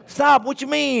 Stop. What you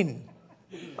mean?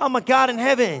 Oh, my God in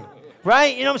heaven.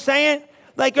 Right? You know what I'm saying?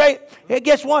 Like, right? Hey,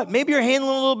 guess what? Maybe you're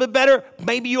handling a little bit better.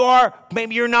 Maybe you are.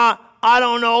 Maybe you're not. I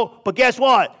don't know. But guess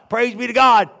what? Praise be to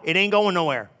God. It ain't going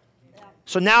nowhere.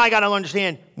 So now I got to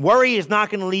understand, worry is not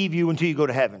going to leave you until you go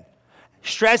to heaven.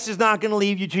 Stress is not going to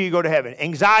leave you till you go to heaven.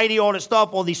 Anxiety, all this stuff,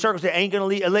 all these circumstances ain't going to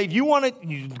leave. If you want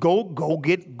to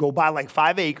go buy like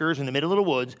 5 acres in the middle of the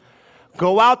woods,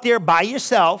 go out there by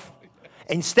yourself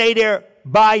and stay there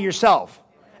by yourself.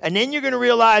 And then you're going to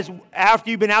realize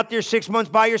after you've been out there 6 months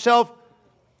by yourself,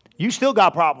 you still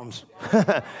got problems.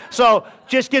 So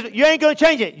just because you ain't going to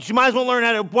change it. You might as well learn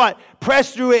how to what?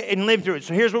 Press through it and live through it.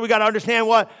 So here's what we got to understand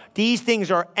what? These things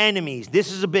are enemies.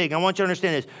 This is a big. I want you to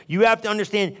understand this. You have to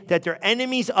understand that they're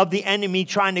enemies of the enemy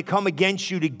trying to come against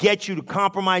you to get you to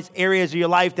compromise areas of your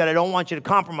life that I don't want you to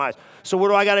compromise. So what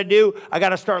do I got to do? I got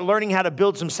to start learning how to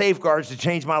build some safeguards to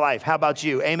change my life. How about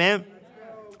you? Amen?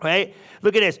 Right?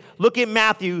 Look at this. Look at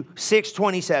Matthew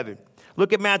 6:27.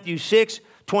 Look at Matthew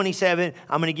 6:27.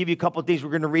 I'm going to give you a couple of things. We're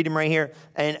going to read them right here.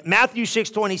 And Matthew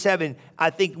 6:27, I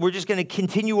think we're just going to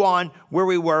continue on where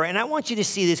we were. And I want you to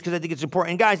see this because I think it's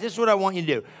important. And guys, this is what I want you to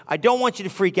do. I don't want you to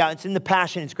freak out. It's in the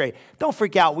Passion. It's great. Don't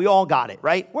freak out. We all got it,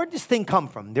 right? Where'd this thing come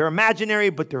from? They're imaginary,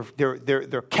 but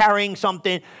they're carrying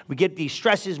something. We get these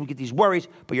stresses. We get these worries.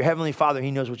 But your Heavenly Father,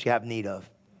 He knows what you have need of.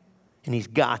 And He's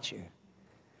got you.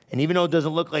 And even though it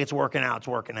doesn't look like it's working out, it's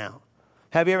working out.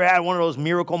 Have you ever had one of those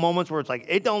miracle moments where it's like,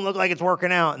 it don't look like it's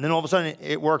working out, and then all of a sudden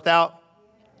it worked out?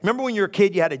 Remember when you were a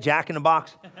kid, you had a Jack in the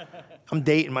Box? I'm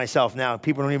dating myself now.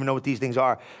 People don't even know what these things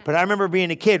are. But I remember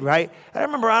being a kid, right? I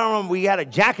don't know, we had a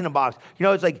Jack in the Box. You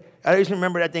know, it's like, I just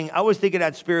remember that thing. I always think of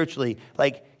that spiritually.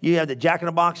 Like, you have the Jack in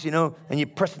the Box, you know, and you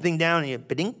press the thing down, and you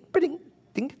ba-ding, ba-ding,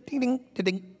 ding, ding, ding,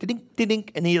 ding, ding, ding, ding,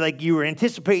 and you were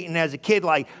anticipating as a kid,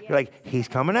 like, you're like, he's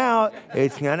coming out,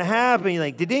 it's gonna happen. You're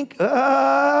like, ding,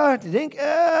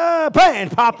 bang,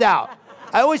 popped out.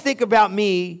 I always think about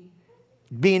me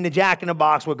being the Jack in the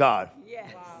Box with God.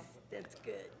 Yes, wow. That's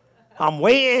good. I'm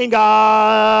waiting,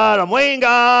 God.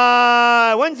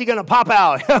 When's he gonna pop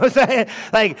out? You know what I'm saying?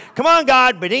 Like, come on,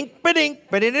 God, ba-ding, ba-ding,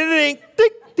 ba-ding, ding,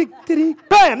 ding.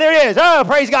 Bam, there it is. Oh,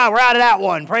 praise God. We're out of that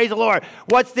one. Praise the Lord.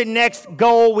 What's the next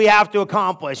goal we have to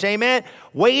accomplish? Amen.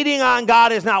 Waiting on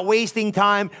God is not wasting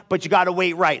time, but you got to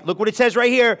wait right. Look what it says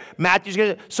right here. Matthew's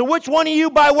going to, so which one of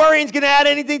you by worrying is going to add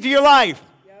anything to your life?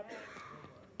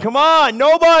 Come on,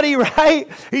 nobody, right?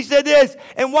 He said this.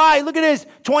 And why? Look at this,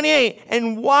 28.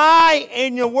 And why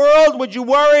in the world would you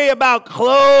worry about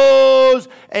clothes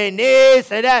and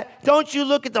this and that? Don't you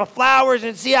look at the flowers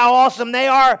and see how awesome they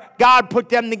are? God put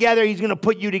them together. He's going to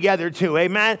put you together too.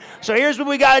 Amen? So here's what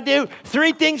we got to do.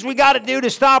 3 things we got to do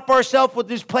to stop ourselves with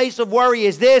this place of worry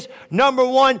is this. Number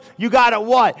 1, you got to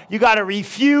what? You got to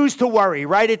refuse to worry.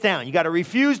 Write it down. You got to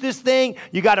refuse this thing.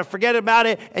 You got to forget about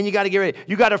it, and you got to get rid of it.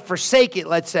 You got to forsake it,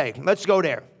 let's say. Let's go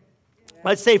there.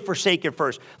 Let's say forsake it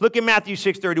first. Look at Matthew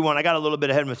 6:31. I got a little bit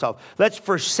ahead of myself. Let's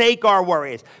forsake our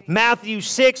worries. Matthew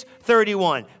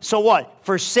 6:31. So what?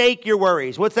 Forsake your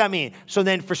worries. What's that mean? So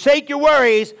then forsake your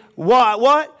worries.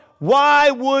 What?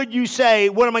 Why would you say,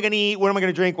 what am I going to eat? What am I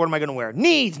going to drink? What am I going to wear?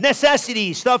 Needs,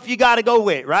 necessities, stuff you got to go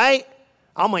with, right?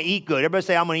 I'm going to eat good. Everybody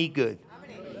say, I'm going to eat good.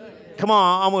 Come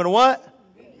on, I'm going to what?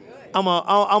 I'm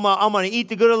going to eat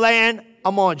the good of land.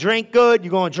 I'm going to drink good.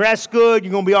 You're going to dress good.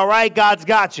 You're going to be all right. God's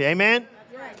got you. Amen?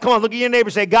 Come on, look at your neighbor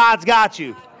and say, God's got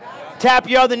you. Tap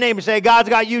your other neighbor and say, God's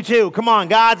got you too. Come on,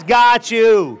 God's got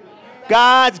you.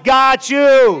 God's got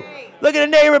you. Look at the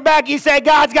neighbor back. You say,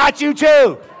 God's got you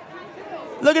too.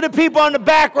 Look at the people on the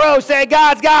back row. Say,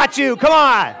 God's got you. Come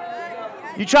on.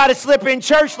 You try to slip in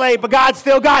church late, but God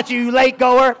still got you, you late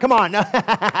goer. Come on.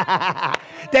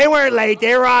 They weren't late.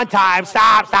 They were on time.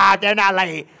 Stop. They're not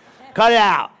late. Cut it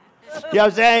out. You know what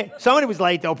I'm saying? Somebody was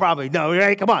late, though, probably. No,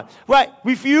 right? Come on. Right.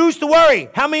 Refuse to worry.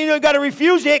 How many of you got to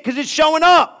refuse it because it's showing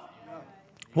up?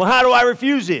 Well, how do I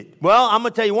refuse it? Well, I'm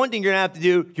going to tell you one thing you're going to have to do.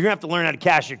 You're going to have to learn how to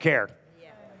cast your care.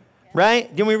 Right?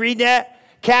 Didn't we read that?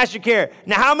 Cast your care.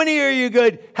 Now, how many are you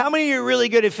good? How many are you really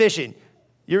good at fishing?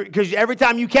 Because every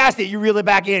time you cast it, you reel it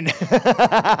back in.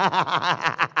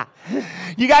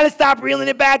 You got to stop reeling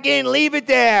it back in. Leave it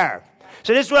there.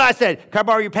 So this is what I said. Can I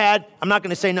borrow your pad? I'm not going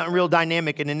to say nothing real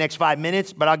dynamic in the next 5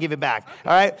 minutes, but I'll give it back.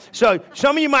 All right? So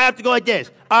some of you might have to go like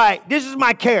this. All right, this is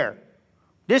my care.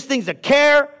 This thing's a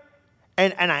care,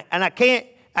 and I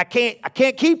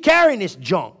can't keep carrying this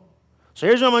junk. So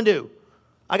here's what I'm going to do.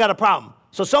 I got a problem.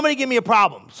 So somebody give me a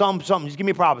problem. Something. Just give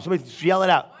me a problem. Somebody just yell it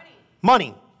out.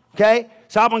 Money. Okay?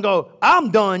 So I'm going to go,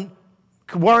 I'm done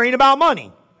worrying about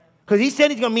money. Because he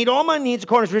said he's going to meet all my needs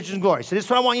according to riches and glory. So this is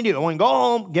what I want you to do. I want you to go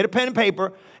home, get a pen and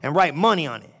paper, and write money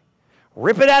on it.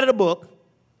 Rip it out of the book,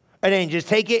 and then just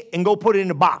take it and go put it in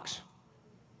the box.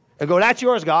 And go, that's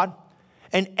yours, God.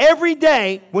 And every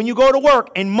day when you go to work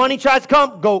and money tries to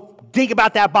come, go think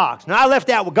about that box. Now, I left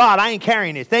that with God. I ain't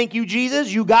carrying this. Thank you, Jesus.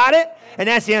 You got it. And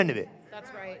that's the end of it.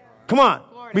 That's right. Come on.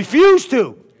 Lord. Refuse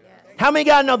to. Yeah. How many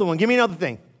got another one? Give me another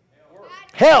thing.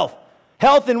 Health.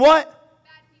 Health and what?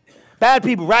 Bad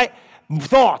people, right?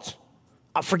 Thoughts.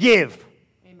 Forgive.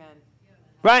 Amen.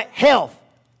 Right? Health.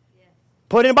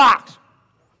 Put it in a box.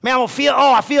 Man, I feel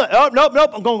it. Oh, nope.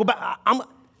 I'm going to go back.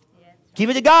 Give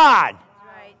it to God.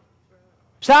 Right.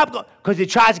 Stop, because it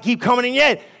tries to keep coming in your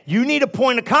head. You need a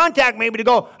point of contact maybe to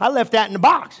go, I left that in the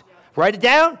box. Write it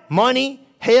down. Money,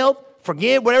 health,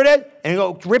 forgive, whatever it is. And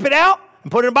go rip it out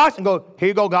and put it in a box and go, here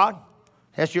you go, God.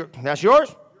 That's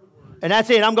yours. And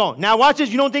that's it. I'm going. Now watch this.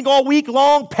 You don't think all week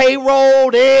long, payroll,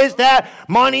 this, that,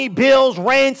 money, bills,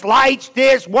 rents, lights,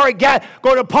 this, work, gas,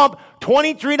 go to pump,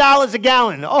 $23 a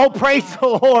gallon. Oh, praise the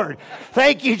Lord.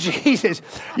 Thank you, Jesus.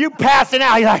 You passing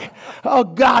out. You're like, oh,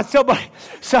 God,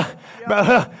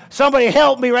 somebody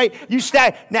help me, right? You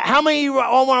stack. Now, how many of you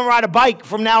all want to ride a bike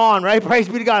from now on, right? Praise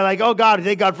be to God. Like, oh, God,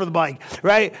 thank God for the bike,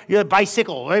 right? You're a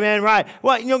bicycle, amen, right?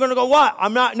 What? You're going to go, what?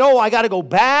 I got to go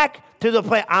back to the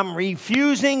place. I'm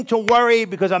refusing to worry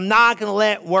because I'm not going to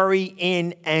let worry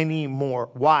in anymore.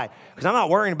 Why? Because I'm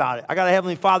not worrying about it. I got a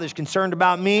Heavenly Father who's concerned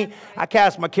about me. I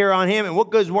cast my care on Him, and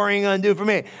what good is worrying going to do for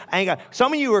me?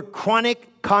 Some of you are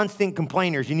chronic, constant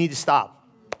complainers. You need to stop.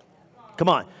 Come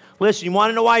on. Listen, you want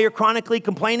to know why you're chronically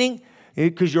complaining?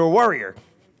 Because you're a worrier.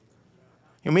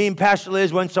 Me and Pastor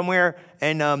Liz went somewhere,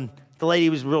 and the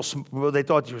lady was they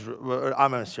thought she was,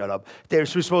 I'm going to shut up. She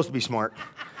was supposed to be smart.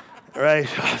 Right?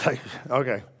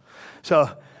 Okay. So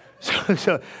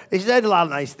he said a lot of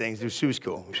nice things. She was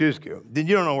cool. Then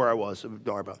you don't know where I was, so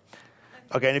don't worry about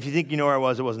it. Okay, and if you think you know where I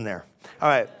was, it wasn't there. All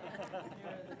right.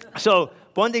 So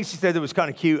one thing she said that was kind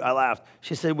of cute, I laughed.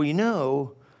 She said,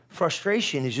 well,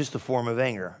 frustration is just a form of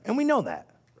anger. And we know that.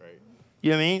 Right.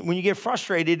 You know what I mean? When you get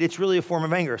frustrated, it's really a form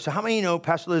of anger. So how many of you know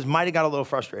Pastor Liz might have got a little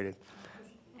frustrated?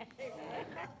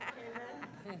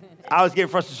 I was getting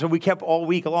frustrated, so we kept all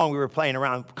week long. We were playing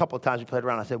around. A couple of times we played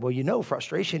around. I said, well,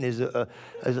 frustration is a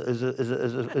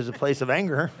place of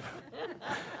anger.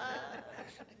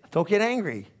 Don't get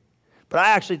angry. But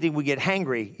I actually think we get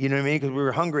hangry, you know what I mean? Because we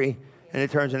were hungry, and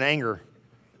it turns into anger.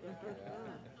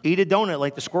 Eat a donut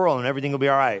like the squirrel, and everything will be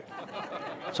all right.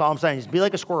 That's all I'm saying. Just be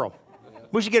like a squirrel.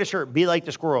 We should get a shirt. Be like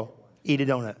the squirrel. Eat a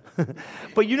donut.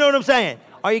 But you know what I'm saying?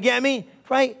 Are you getting me?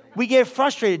 Right? We get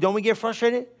frustrated. Don't we get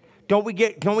frustrated? Don't we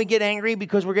get angry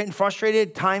because we're getting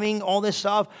frustrated, timing, all this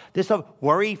stuff,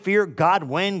 worry, fear, God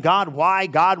when, God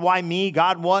why me,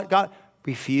 God what, God.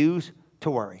 Refuse to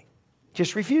worry.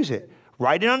 Just refuse it.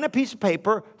 Write it on a piece of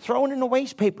paper, throw it in a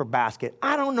waste paper basket.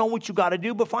 I don't know what you got to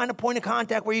do, but find a point of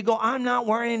contact where you go, I'm not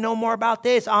worrying no more about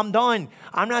this. I'm done.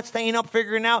 I'm not staying up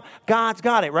figuring out. God's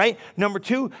got it, right? Number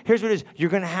 2, here's what it is. You're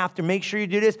going to have to make sure you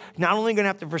do this. Not only going to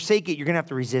have to forsake it, you're going to have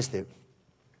to resist it.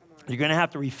 You're going to have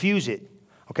to refuse it.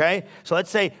 Okay, so let's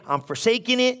say I'm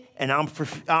forsaking it, and I'm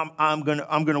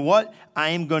gonna what? I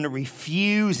am gonna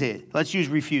refuse it. Let's use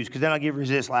refuse, because then I'll give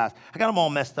resist last. I got them all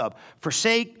messed up.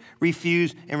 Forsake,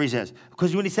 refuse, and resist.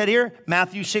 Because what he said here,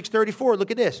 Matthew 6:34. Look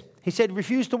at this. He said,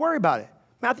 refuse to worry about it.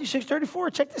 Matthew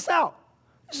 6:34. Check this out.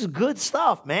 This is good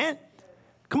stuff, man.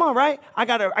 Come on, right? I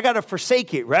gotta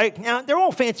forsake it, right? Now, there are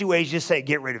all fancy ways to just say,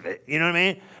 get rid of it. You know what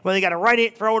I mean? Whether you gotta write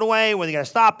it, throw it away, whether you gotta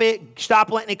stop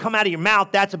letting it come out of your mouth,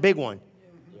 that's a big one.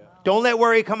 Yeah. Don't let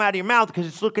worry come out of your mouth because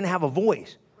it's looking to have a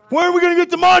voice. Where are we gonna get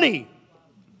the money?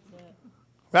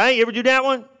 Right? You ever do that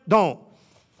one? Don't.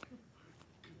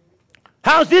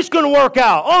 How's this gonna work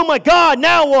out? Oh my God,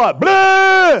 now what?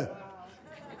 Blah!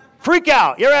 Freak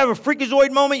out. You ever have a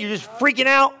freakazoid moment? You're just freaking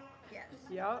out? Yes.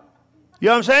 Yep. You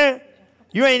know what I'm saying?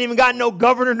 You ain't even got no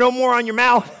governor no more on your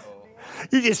mouth.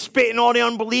 You're just spitting all the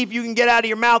unbelief you can get out of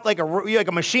your mouth like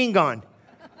a machine gun.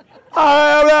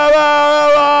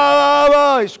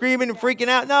 Screaming and freaking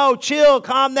out. No, chill,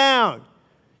 calm down.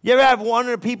 You ever have one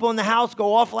of the people in the house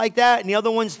go off like that and the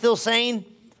other one's still sane?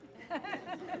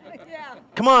 Yeah.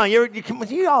 Come on,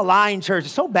 you all lie in church.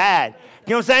 It's so bad. You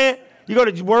know what I'm saying? You go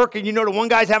to work and you know the one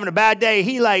guy's having a bad day.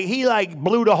 He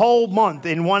blew the whole month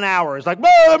in 1 hour. It's like,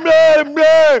 blah, blah,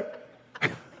 blah.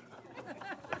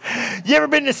 You ever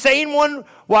been the sane one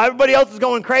while everybody else is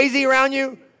going crazy around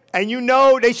you? And you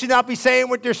know they should not be saying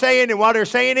what they're saying, and while they're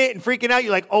saying it and freaking out,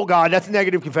 you're like, oh God, that's a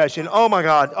negative confession. Oh my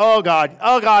God, oh God,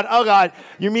 oh God, oh God.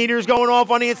 Your meter's going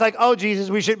off on you. It's like, oh Jesus,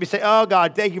 we shouldn't be saying, oh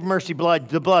God, thank you for mercy, blood,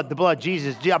 the blood,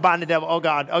 Jesus, I bind the devil, oh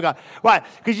God, oh God. Why?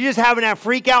 Because you're just having that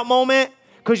freak out moment.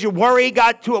 Because your worry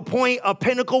got to a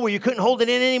pinnacle where you couldn't hold it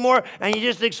in anymore and you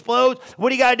just explode. What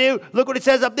do you got to do? Look what it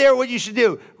says up there, what you should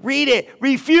do. Read it.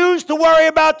 Refuse to worry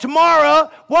about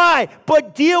tomorrow. Why?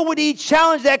 But deal with each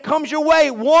challenge that comes your way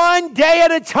one day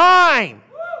at a time.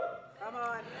 Come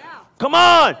on. Yeah. Come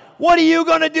on. What are you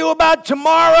going to do about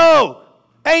tomorrow?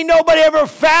 Ain't nobody ever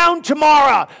found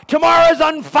tomorrow. Tomorrow's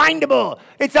unfindable.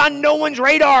 It's on no one's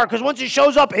radar because once it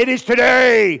shows up, it is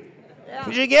today. Yeah.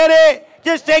 Did you get it?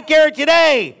 Just take care of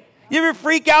today. You ever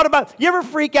freak out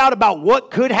about what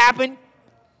could happen?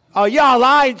 Oh, y'all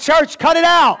lie in church. Cut it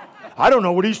out. I don't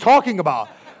know what he's talking about.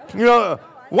 You know,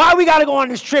 why we got to go on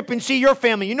this trip and see your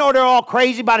family? You know they're all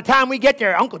crazy. By the time we get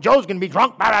there, Uncle Joe's going to be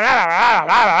drunk. Blah, blah, blah,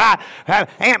 blah, blah.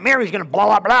 Aunt Mary's going to blow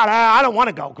up. Blah, blah. I don't want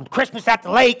to go. Christmas at the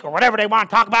lake or whatever they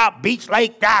want to talk about. Beach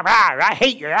lake. Blah, blah. I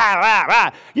hate you. Blah, blah, blah.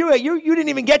 You didn't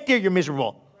even get there. You're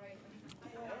miserable.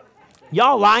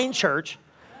 Y'all lie in church.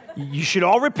 You should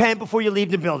all repent before you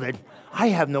leave the building. I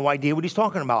have no idea what he's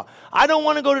talking about. I don't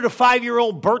want to go to the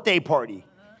 5-year-old birthday party.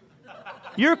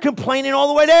 You're complaining all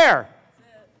the way there.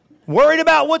 Worried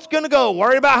about what's going to go.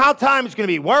 Worried about how time is going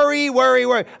to be. Worry.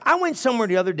 I went somewhere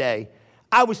the other day.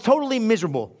 I was totally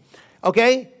miserable.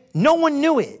 Okay? No one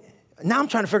knew it. Now I'm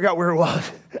trying to figure out where it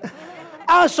was.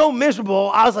 I was so miserable.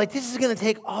 I was like, this is going to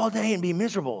take all day and be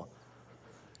miserable.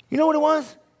 You know what it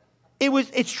was?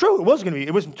 It's true.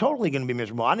 It was totally going to be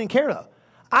miserable. I didn't care though.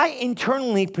 I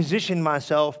internally positioned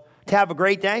myself to have a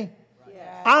great day.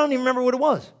 Yeah. I don't even remember what it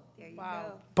was.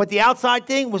 Wow. But the outside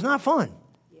thing was not fun.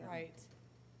 Yeah. Right.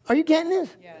 Are you getting this?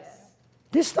 Yes.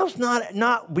 This stuff's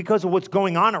not because of what's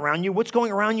going on around you. What's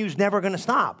going around you is never going to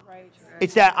stop. Right.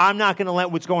 It's that I'm not going to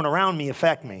let what's going around me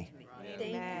affect me.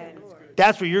 Amen.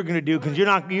 That's what you're going to do because you're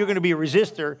going to be a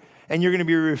resistor. And you're going to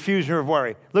be a refuser of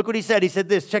worry. Look what he said. He said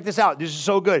this. Check this out. This is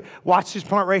so good. Watch this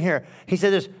part right here. He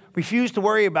said this. Refuse to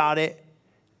worry about it.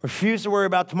 Refuse to worry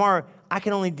about tomorrow. I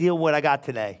can only deal with what I got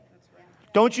today. Right.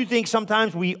 Don't you think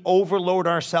sometimes we overload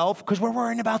ourselves because we're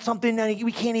worrying about something that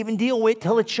we can't even deal with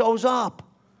till it shows up?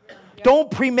 Yeah.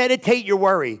 Don't premeditate your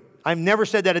worry. I've never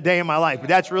said that a day in my life, but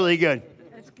that's really good.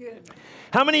 That's good.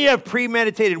 How many of you have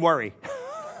premeditated worry?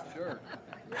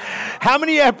 How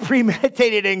many have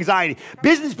premeditated anxiety?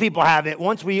 Business people have it.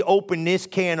 Once we open this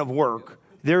can of work,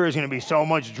 there is going to be so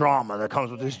much drama that comes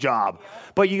with this job.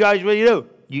 But you guys, what do?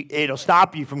 It'll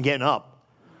stop you from getting up.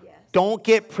 Yes. Don't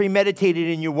get premeditated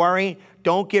in your worry.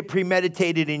 Don't get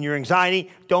premeditated in your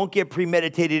anxiety. Don't get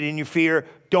premeditated in your fear.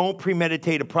 Don't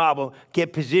premeditate a problem.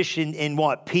 Get positioned in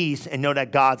what? Peace, and know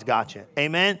that God's got you.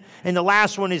 Amen? And the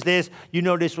last one is this. You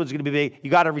know this one's going to be big.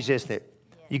 You got to resist it.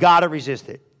 You got to resist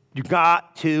it. You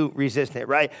got to resist it,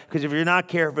 right? Because if you're not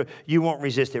careful, you won't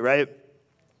resist it, right?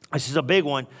 This is a big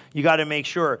one. You got to make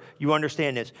sure you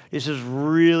understand this. This is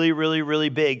really, really, really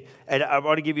big. And I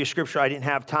want to give you a scripture. I didn't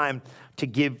have time to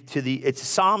give to it's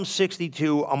Psalm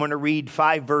 62. I'm going to read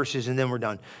 5 verses and then we're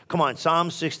done. Come on,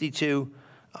 Psalm 62.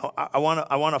 I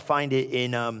want to find it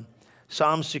in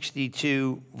Psalm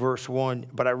 62, verse 1,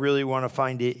 but I really want to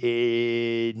find it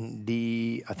in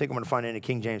I think I'm going to find it in the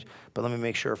King James, but let me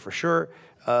make sure for sure.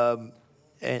 And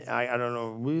I don't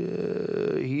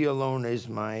know, he alone is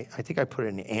I think I put it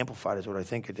in the Amplified is what I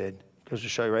think it did. Goes to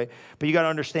show you, right? But you got to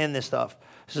understand this stuff.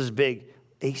 This is big.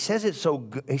 He says it so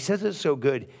good. He says it so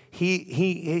good.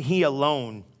 He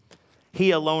alone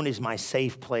is my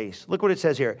safe place. Look what it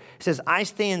says here. It says, I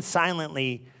stand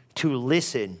silently to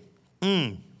listen.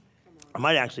 I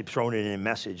might actually thrown it in a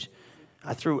message.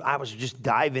 I was just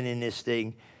diving in this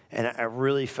thing, and I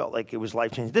really felt like it was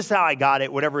life-changing. This is how I got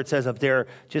it. Whatever it says up there,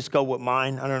 just go with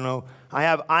mine. I don't know.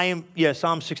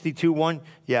 Psalm 62:1.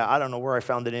 Yeah, I don't know where I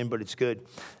found it in, but it's good.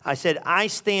 I said, I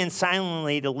stand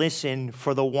silently to listen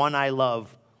for the one I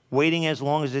love, waiting as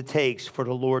long as it takes for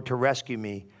the Lord to rescue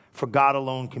me, for God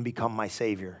alone can become my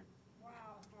Savior. Wow.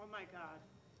 Oh, my God.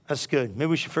 That's good. Maybe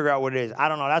we should figure out what it is. I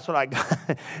don't know. That's what I got.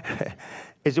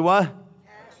 Is it what?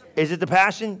 Passion. Is it the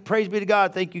passion? Praise be to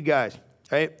God. Thank you, guys.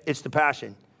 Right? It's the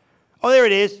passion. Oh, there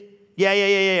it is.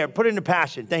 Yeah. Put it in the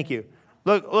passion. Thank you.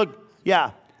 Look.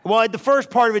 Yeah. Well, the first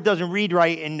part of it doesn't read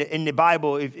right in the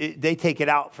Bible. If they take it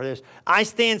out for this. I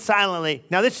stand silently.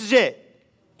 Now, this is it.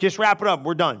 Just wrap it up.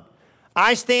 We're done.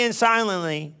 I stand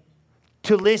silently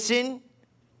to listen.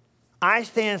 I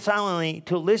stand silently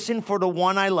to listen for the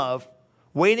one I love,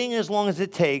 waiting as long as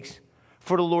it takes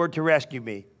for the Lord to rescue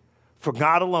me. For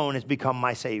God alone has become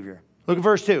my Savior. Look at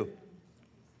verse 2.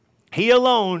 He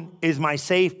alone is my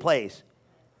safe place.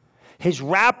 His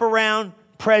wraparound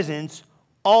presence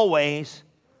always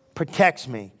protects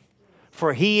me.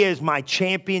 For he is my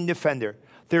champion defender.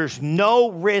 There's no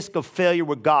risk of failure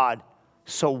with God.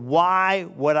 So why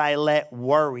would I let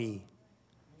worry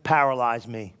paralyze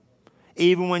me?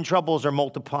 Even when troubles are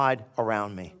multiplied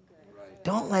around me.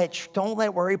 Don't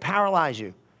let worry paralyze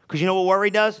you. Because you know what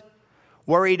worry does?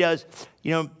 Worry does,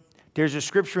 there's a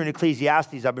scripture in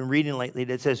Ecclesiastes I've been reading lately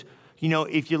that says,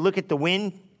 if you look at the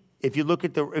wind, if you look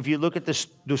at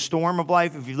the storm of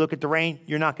life, if you look at the rain,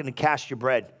 you're not going to cast your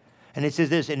bread. And it says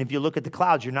this, and if you look at the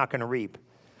clouds, you're not going to reap.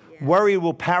 Yeah. Worry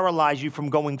will paralyze you from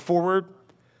going forward.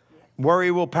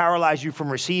 Worry will paralyze you from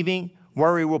receiving.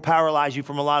 Worry will paralyze you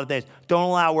from a lot of things. Don't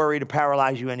allow worry to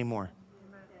paralyze you anymore.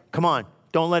 Come on.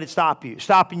 Don't let it stop you.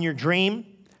 Stopping your dream.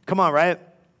 Come on, right?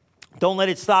 Don't let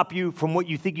it stop you from what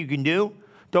you think you can do.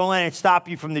 Don't let it stop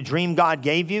you from the dream God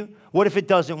gave you. What if it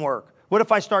doesn't work? What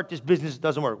if I start this business, it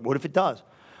doesn't work? What if it does?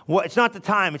 Well, it's not the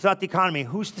time. It's not the economy.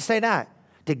 Who's to say that?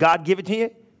 Did God give it to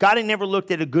you? God had never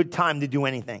looked at a good time to do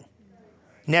anything.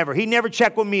 Never. He never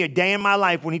checked with me a day in my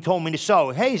life when he told me to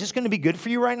sow. Hey, is this going to be good for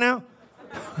you right now?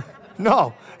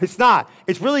 No, it's not.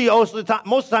 It's really most of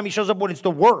the time he shows up when it's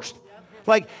the worst.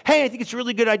 Like, hey, I think it's a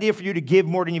really good idea for you to give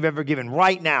more than you've ever given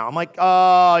right now. I'm like,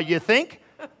 you think?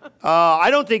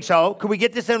 I don't think so. Could we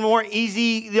get this in more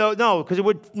easy? No, because it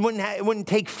wouldn't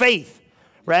take faith,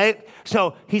 right?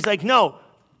 So he's like, no.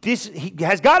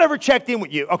 Has God ever checked in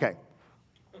with you? Okay,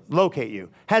 locate you.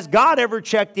 Has God ever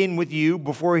checked in with you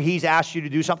before he's asked you to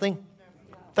do something?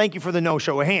 Thank you for the no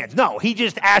show of hands. No, he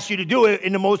just asked you to do it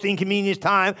in the most inconvenient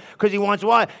time because he wants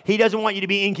what? He doesn't want you to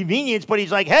be inconvenienced, but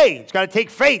he's like, hey, it's got to take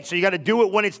faith, so you got to do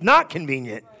it when it's not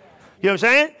convenient. You know what I'm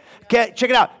saying? Okay, check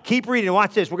it out. Keep reading.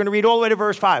 Watch this. We're going to read all the way to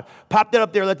verse 5. Pop that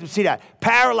up there. Let them see that.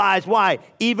 Paralyzed. Why?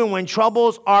 Even when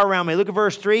troubles are around me. Look at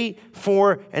verse 3,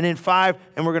 4, and then 5,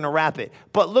 and we're going to wrap it.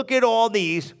 But look at all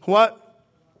these. What?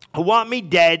 Who want me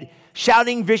dead,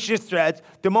 shouting vicious threats.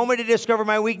 The moment they discover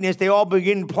my weakness, they all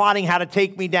begin plotting how to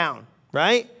take me down.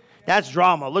 Right? That's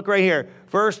drama. Look right here.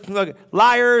 Look,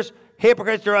 liars,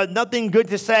 hypocrites, there are nothing good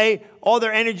to say. All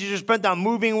their energies are spent on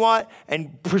moving what?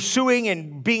 And pursuing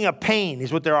and being a pain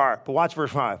is what there are. But watch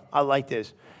verse 5. I like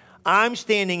this. I'm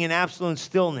standing in absolute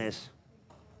stillness.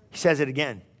 He says it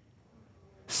again.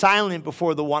 Silent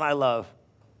before the one I love.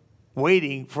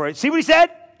 Waiting for it. See what he said?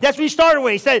 That's what he started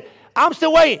with. He said, I'm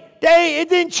still waiting. It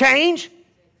didn't change.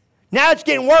 Now it's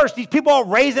getting worse. These people all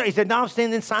raised it. He said, now I'm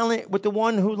standing silent with the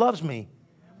one who loves me.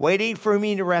 Waiting for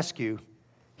me to rescue.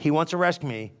 He wants to rescue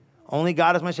me. Only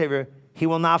God is my Savior. He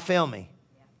will not fail me.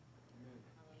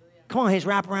 Come on, his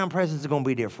wraparound presence is going to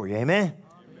be there for you. Amen?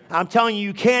 I'm telling you,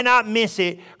 you cannot miss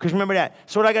it. Because remember that.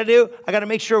 So what I got to do? I got to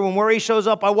make sure when worry shows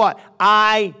up,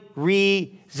 I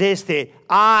resist it.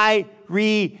 I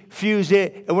refuse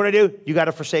it. And what I do? You got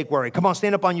to forsake worry. Come on,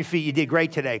 stand up on your feet. You did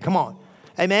great today. Come on.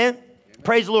 Amen?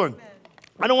 Praise the Lord.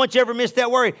 I don't want you ever miss that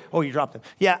worry. Oh, you dropped it.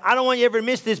 Yeah, I don't want you ever to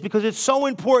miss this because it's so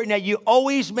important that you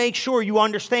always make sure you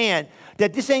understand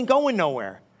that this ain't going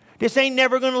nowhere. This ain't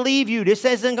never going to leave you. This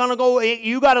isn't going to go.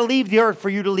 You got to leave the earth for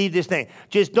you to leave this thing.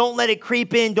 Just don't let it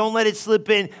creep in. Don't let it slip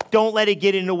in. Don't let it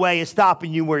get in the way of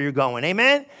stopping you where you're going.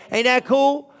 Amen? Ain't that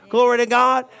cool? Glory to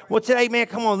God. Well, today, man,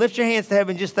 come on. Lift your hands to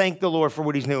heaven. Just thank the Lord for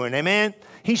what he's doing. Amen?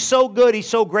 He's so good. He's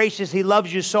so gracious. He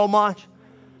loves you so much.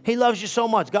 He loves you so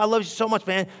much. God loves you so much,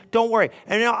 man. Don't worry.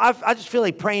 And I just feel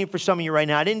like praying for some of you right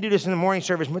now. I didn't do this in the morning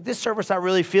service, but this service, I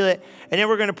really feel it. And then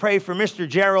we're going to pray for Mr.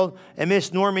 Gerald and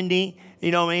Miss Normandy.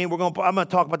 You know what I mean? I'm going to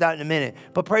talk about that in a minute.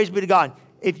 But praise be to God.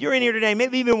 If you're in here today,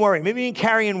 maybe you've been worrying. Maybe you've been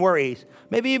carrying worries.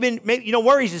 Maybe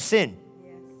worries is sin.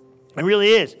 Yes. It really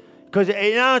is. Because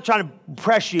I'm not trying to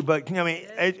press you, but I mean,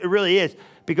 it really is.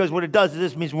 Because what it does is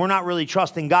this means we're not really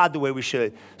trusting God the way we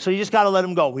should. So you just got to let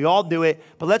him go. We all do it.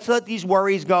 But let's let these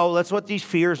worries go. Let's let these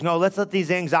fears go. Let's let these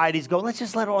anxieties go. Let's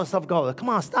just let all this stuff go. Come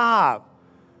on, stop.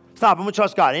 Stop. I'm going to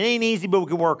trust God. It ain't easy, but we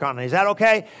can work on it. Is that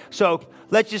okay? So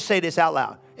let's just say this out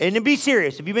loud. And then be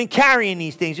serious. If you've been carrying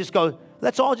these things, just go,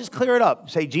 let's all just clear it up.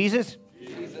 Say, Jesus,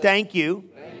 thank you.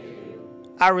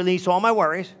 I release all my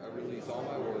worries,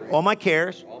 all my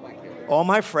cares, all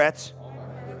my frets,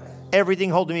 everything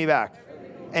holding me back.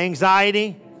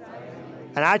 Anxiety,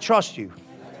 and I trust you.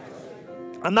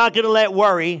 I'm not going to let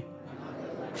worry,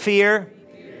 fear,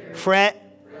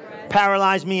 fret,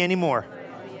 paralyze me anymore.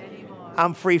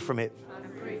 I'm free from it.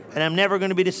 And I'm never going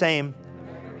to be the same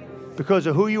because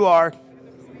of who you are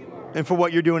and for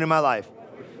what you're doing in my life.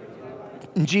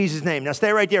 In Jesus' name. Now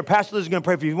stay right there. Pastor Liz is going to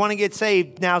pray for you. If you want to get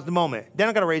saved, now's the moment. They're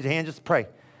not going to raise a hand, just pray.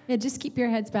 Yeah, just keep your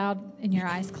heads bowed and your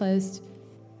eyes closed.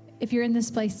 If you're in this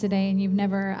place today and you've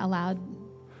never allowed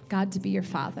God to be your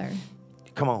father,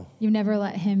 come on. you've never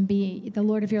let him be the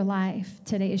Lord of your life,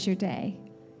 today is your day.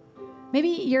 Maybe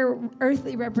your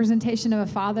earthly representation of a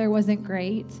father wasn't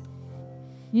great.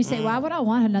 You say, why would I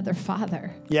want another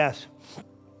father? Yes.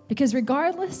 Because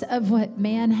regardless of what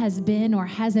man has been or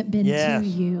hasn't been to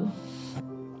you,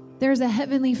 there's a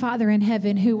heavenly Father in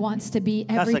heaven who wants to be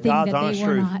everything that they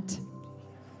were not.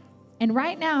 And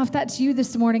right now, if that's you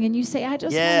this morning and you say, I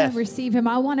just want to receive him.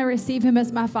 I want to receive him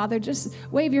as my father. Just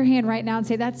wave your hand right now and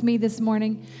say, that's me this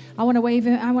morning. I want to wave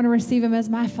him. I want to receive him as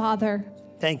my father.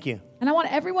 Thank you. And I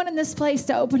want everyone in this place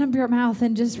to open up your mouth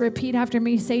and just repeat after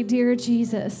me. Say, dear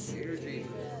Jesus,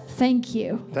 thank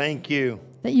you. Thank you.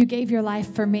 That you gave your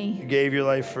life for me. You gave your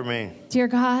life for me. Dear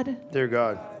God. Dear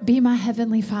God. Be my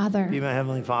heavenly Father. Be my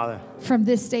heavenly Father. From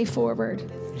this day forward.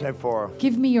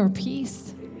 Give me your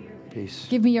peace. Peace.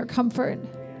 Give me your comfort.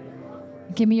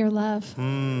 Give me your love.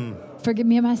 Forgive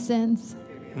me of my sins.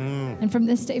 And from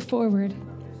this day forward,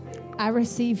 I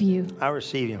receive you.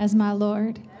 As my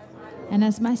Lord and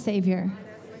as my Savior.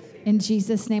 In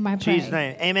Jesus' name I pray. In Jesus'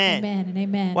 name. Amen. Amen and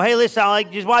amen. Well, hey,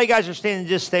 listen, just while you guys are standing,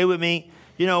 just stay with me.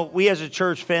 You know, we as a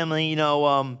church family,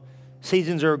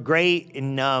 seasons are great.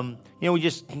 And,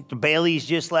 the Bailey's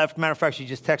just left. Matter of fact, she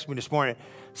just texted me this morning.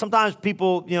 Sometimes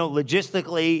people,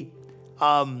 logistically,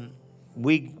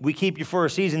 we keep you for a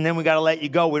season, then we got to let you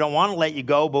go. We don't want to let you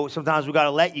go, but sometimes we got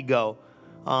to let you go.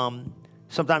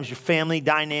 Sometimes your family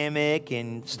dynamic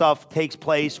and stuff takes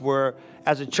place where,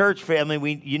 as a church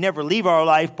family, you never leave our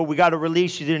life, but we got to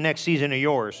release you to the next season of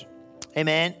yours.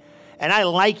 Amen? And I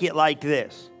like it like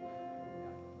this.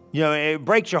 It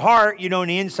breaks your heart, on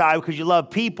the inside because you love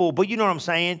people, but you know what I'm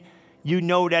saying? You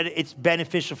know that it's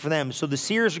beneficial for them. So the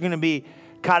seers are going to be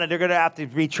they're going to have to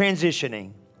be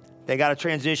transitioning. They got to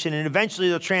transition, and eventually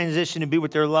they'll transition and be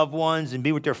with their loved ones and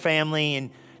be with their family, and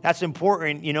that's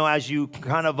important, as you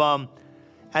kind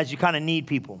of need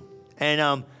people.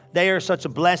 And they are such a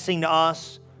blessing to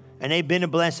us, and they've been a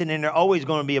blessing, and they're always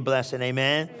going to be a blessing,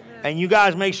 amen? And you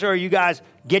guys make sure you guys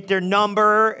get their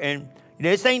number, and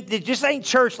this ain't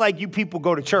church like you people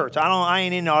go to church. I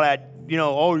ain't in all that, you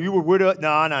were with us.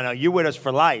 No, you're with us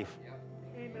for life.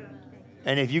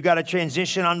 And if you got a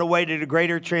transition on the way to the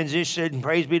greater transition,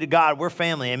 praise be to God, we're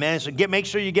family, amen? So make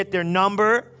sure you get their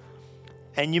number,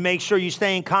 and you make sure you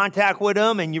stay in contact with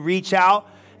them, and you reach out,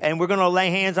 and we're going to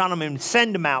lay hands on them and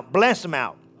send them out, bless them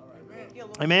out.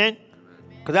 Amen?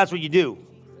 Because that's what you do.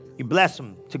 You bless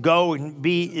them to go and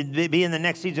be in the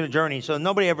next season of journey. So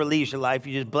nobody ever leaves your life.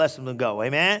 You just bless them to go.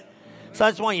 Amen? So I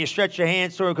just want you to stretch your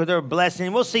hands to them because they're a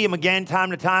blessing. We'll see them again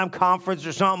time to time, conference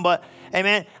or something. But,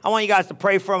 amen, I want you guys to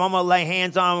pray for them. I'm going to lay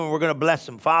hands on them and we're going to bless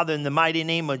them. Father, in the mighty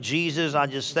name of Jesus, I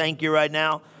just thank you right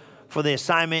now for the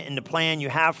assignment and the plan you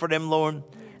have for them, Lord.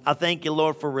 I thank you,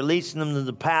 Lord, for releasing them to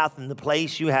the path and the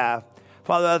place you have.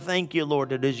 Father, I thank you, Lord,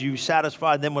 that as you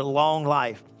satisfy them with long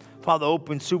life, Father,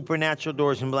 open supernatural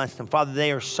doors and bless them. Father,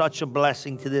 they are such a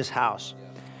blessing to this house.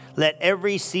 Let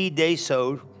every seed they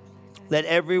sowed, let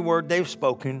every word they've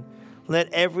spoken,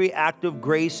 let every act of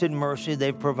grace and mercy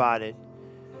they've provided,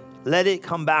 let it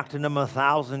come back to them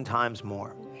 1,000 times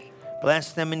more.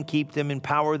 Bless them and keep them,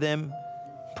 empower them,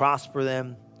 prosper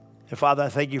them. And Father, I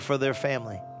thank you for their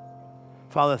family.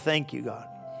 Father, thank you, God,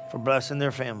 for blessing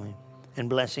their family and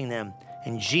blessing them.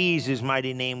 In Jesus'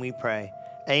 mighty name we pray.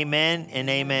 Amen and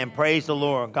amen. Praise the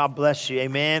Lord. God bless you.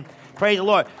 Amen. Praise the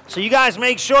Lord. So you guys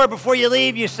make sure before you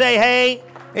leave, you say, hey.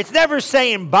 It's never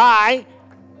saying bye.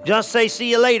 Just say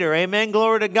see you later. Amen.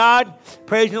 Glory to God.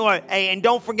 Praise the Lord. Hey, and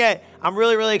don't forget, I'm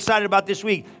really, really excited about this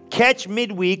week. Catch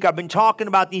midweek. I've been talking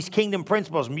about these kingdom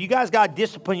principles. You guys got to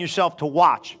discipline yourself to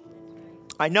watch.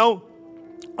 I know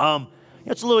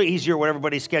It's a little easier with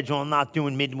everybody's schedule and not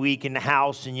doing midweek in the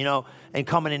house and, and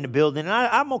coming in the building. And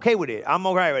I'm okay with it.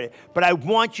 But I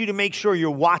want you to make sure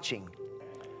you're watching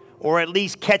or at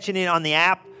least catching it on the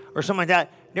app or something like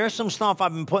that. There's some stuff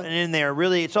I've been putting in there.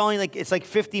 Really, it's like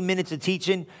 50 minutes of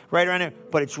teaching right around there,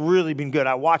 but it's really been good.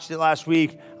 I watched it last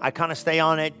week. I kind of stay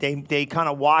on it. They kind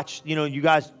of watch, you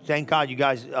guys, thank God you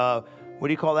guys, what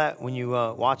do you call that when you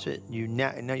watch it? You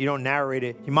don't narrate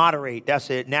it. You moderate. That's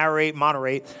it. Narrate,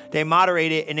 moderate. They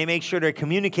moderate it, and they make sure to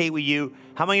communicate with you.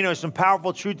 How many there's some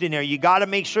powerful truth in there? You got to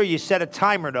make sure you set a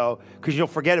timer, though, because you'll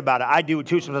forget about it. I do it,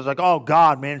 too. Sometimes like, oh,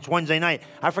 God, man, it's Wednesday night.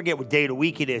 I forget what day of the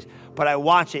week it is, but I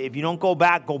watch it. If you don't go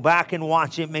back and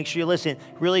watch it. Make sure you listen.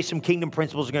 Really, some kingdom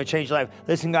principles are going to change your life.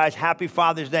 Listen, guys, happy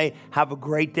Father's Day. Have a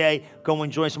great day. Go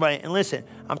enjoy somebody. And listen,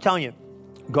 I'm telling you,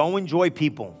 go enjoy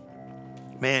people.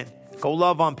 Man. Go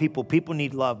love on people. People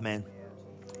need love, man.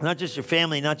 Not just your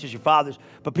family, not just your fathers,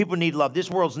 but people need love. This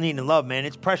world's needing love, man.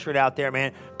 It's pressured out there,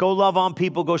 man. Go love on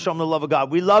people. Go show them the love of God.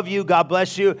 We love you. God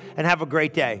bless you. And have a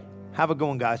great day. Have a good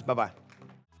one, guys. Bye-bye.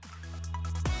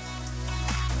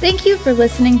 Thank you for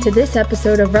listening to this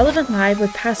episode of Relevant Live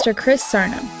with Pastor Chris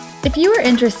Sarno. If you are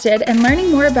interested in learning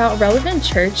more about Relevant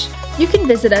Church, you can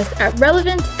visit us at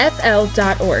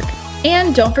relevantfl.org.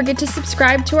 And don't forget to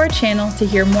subscribe to our channel to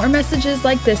hear more messages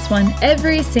like this one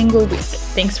every single week.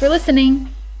 Thanks for listening.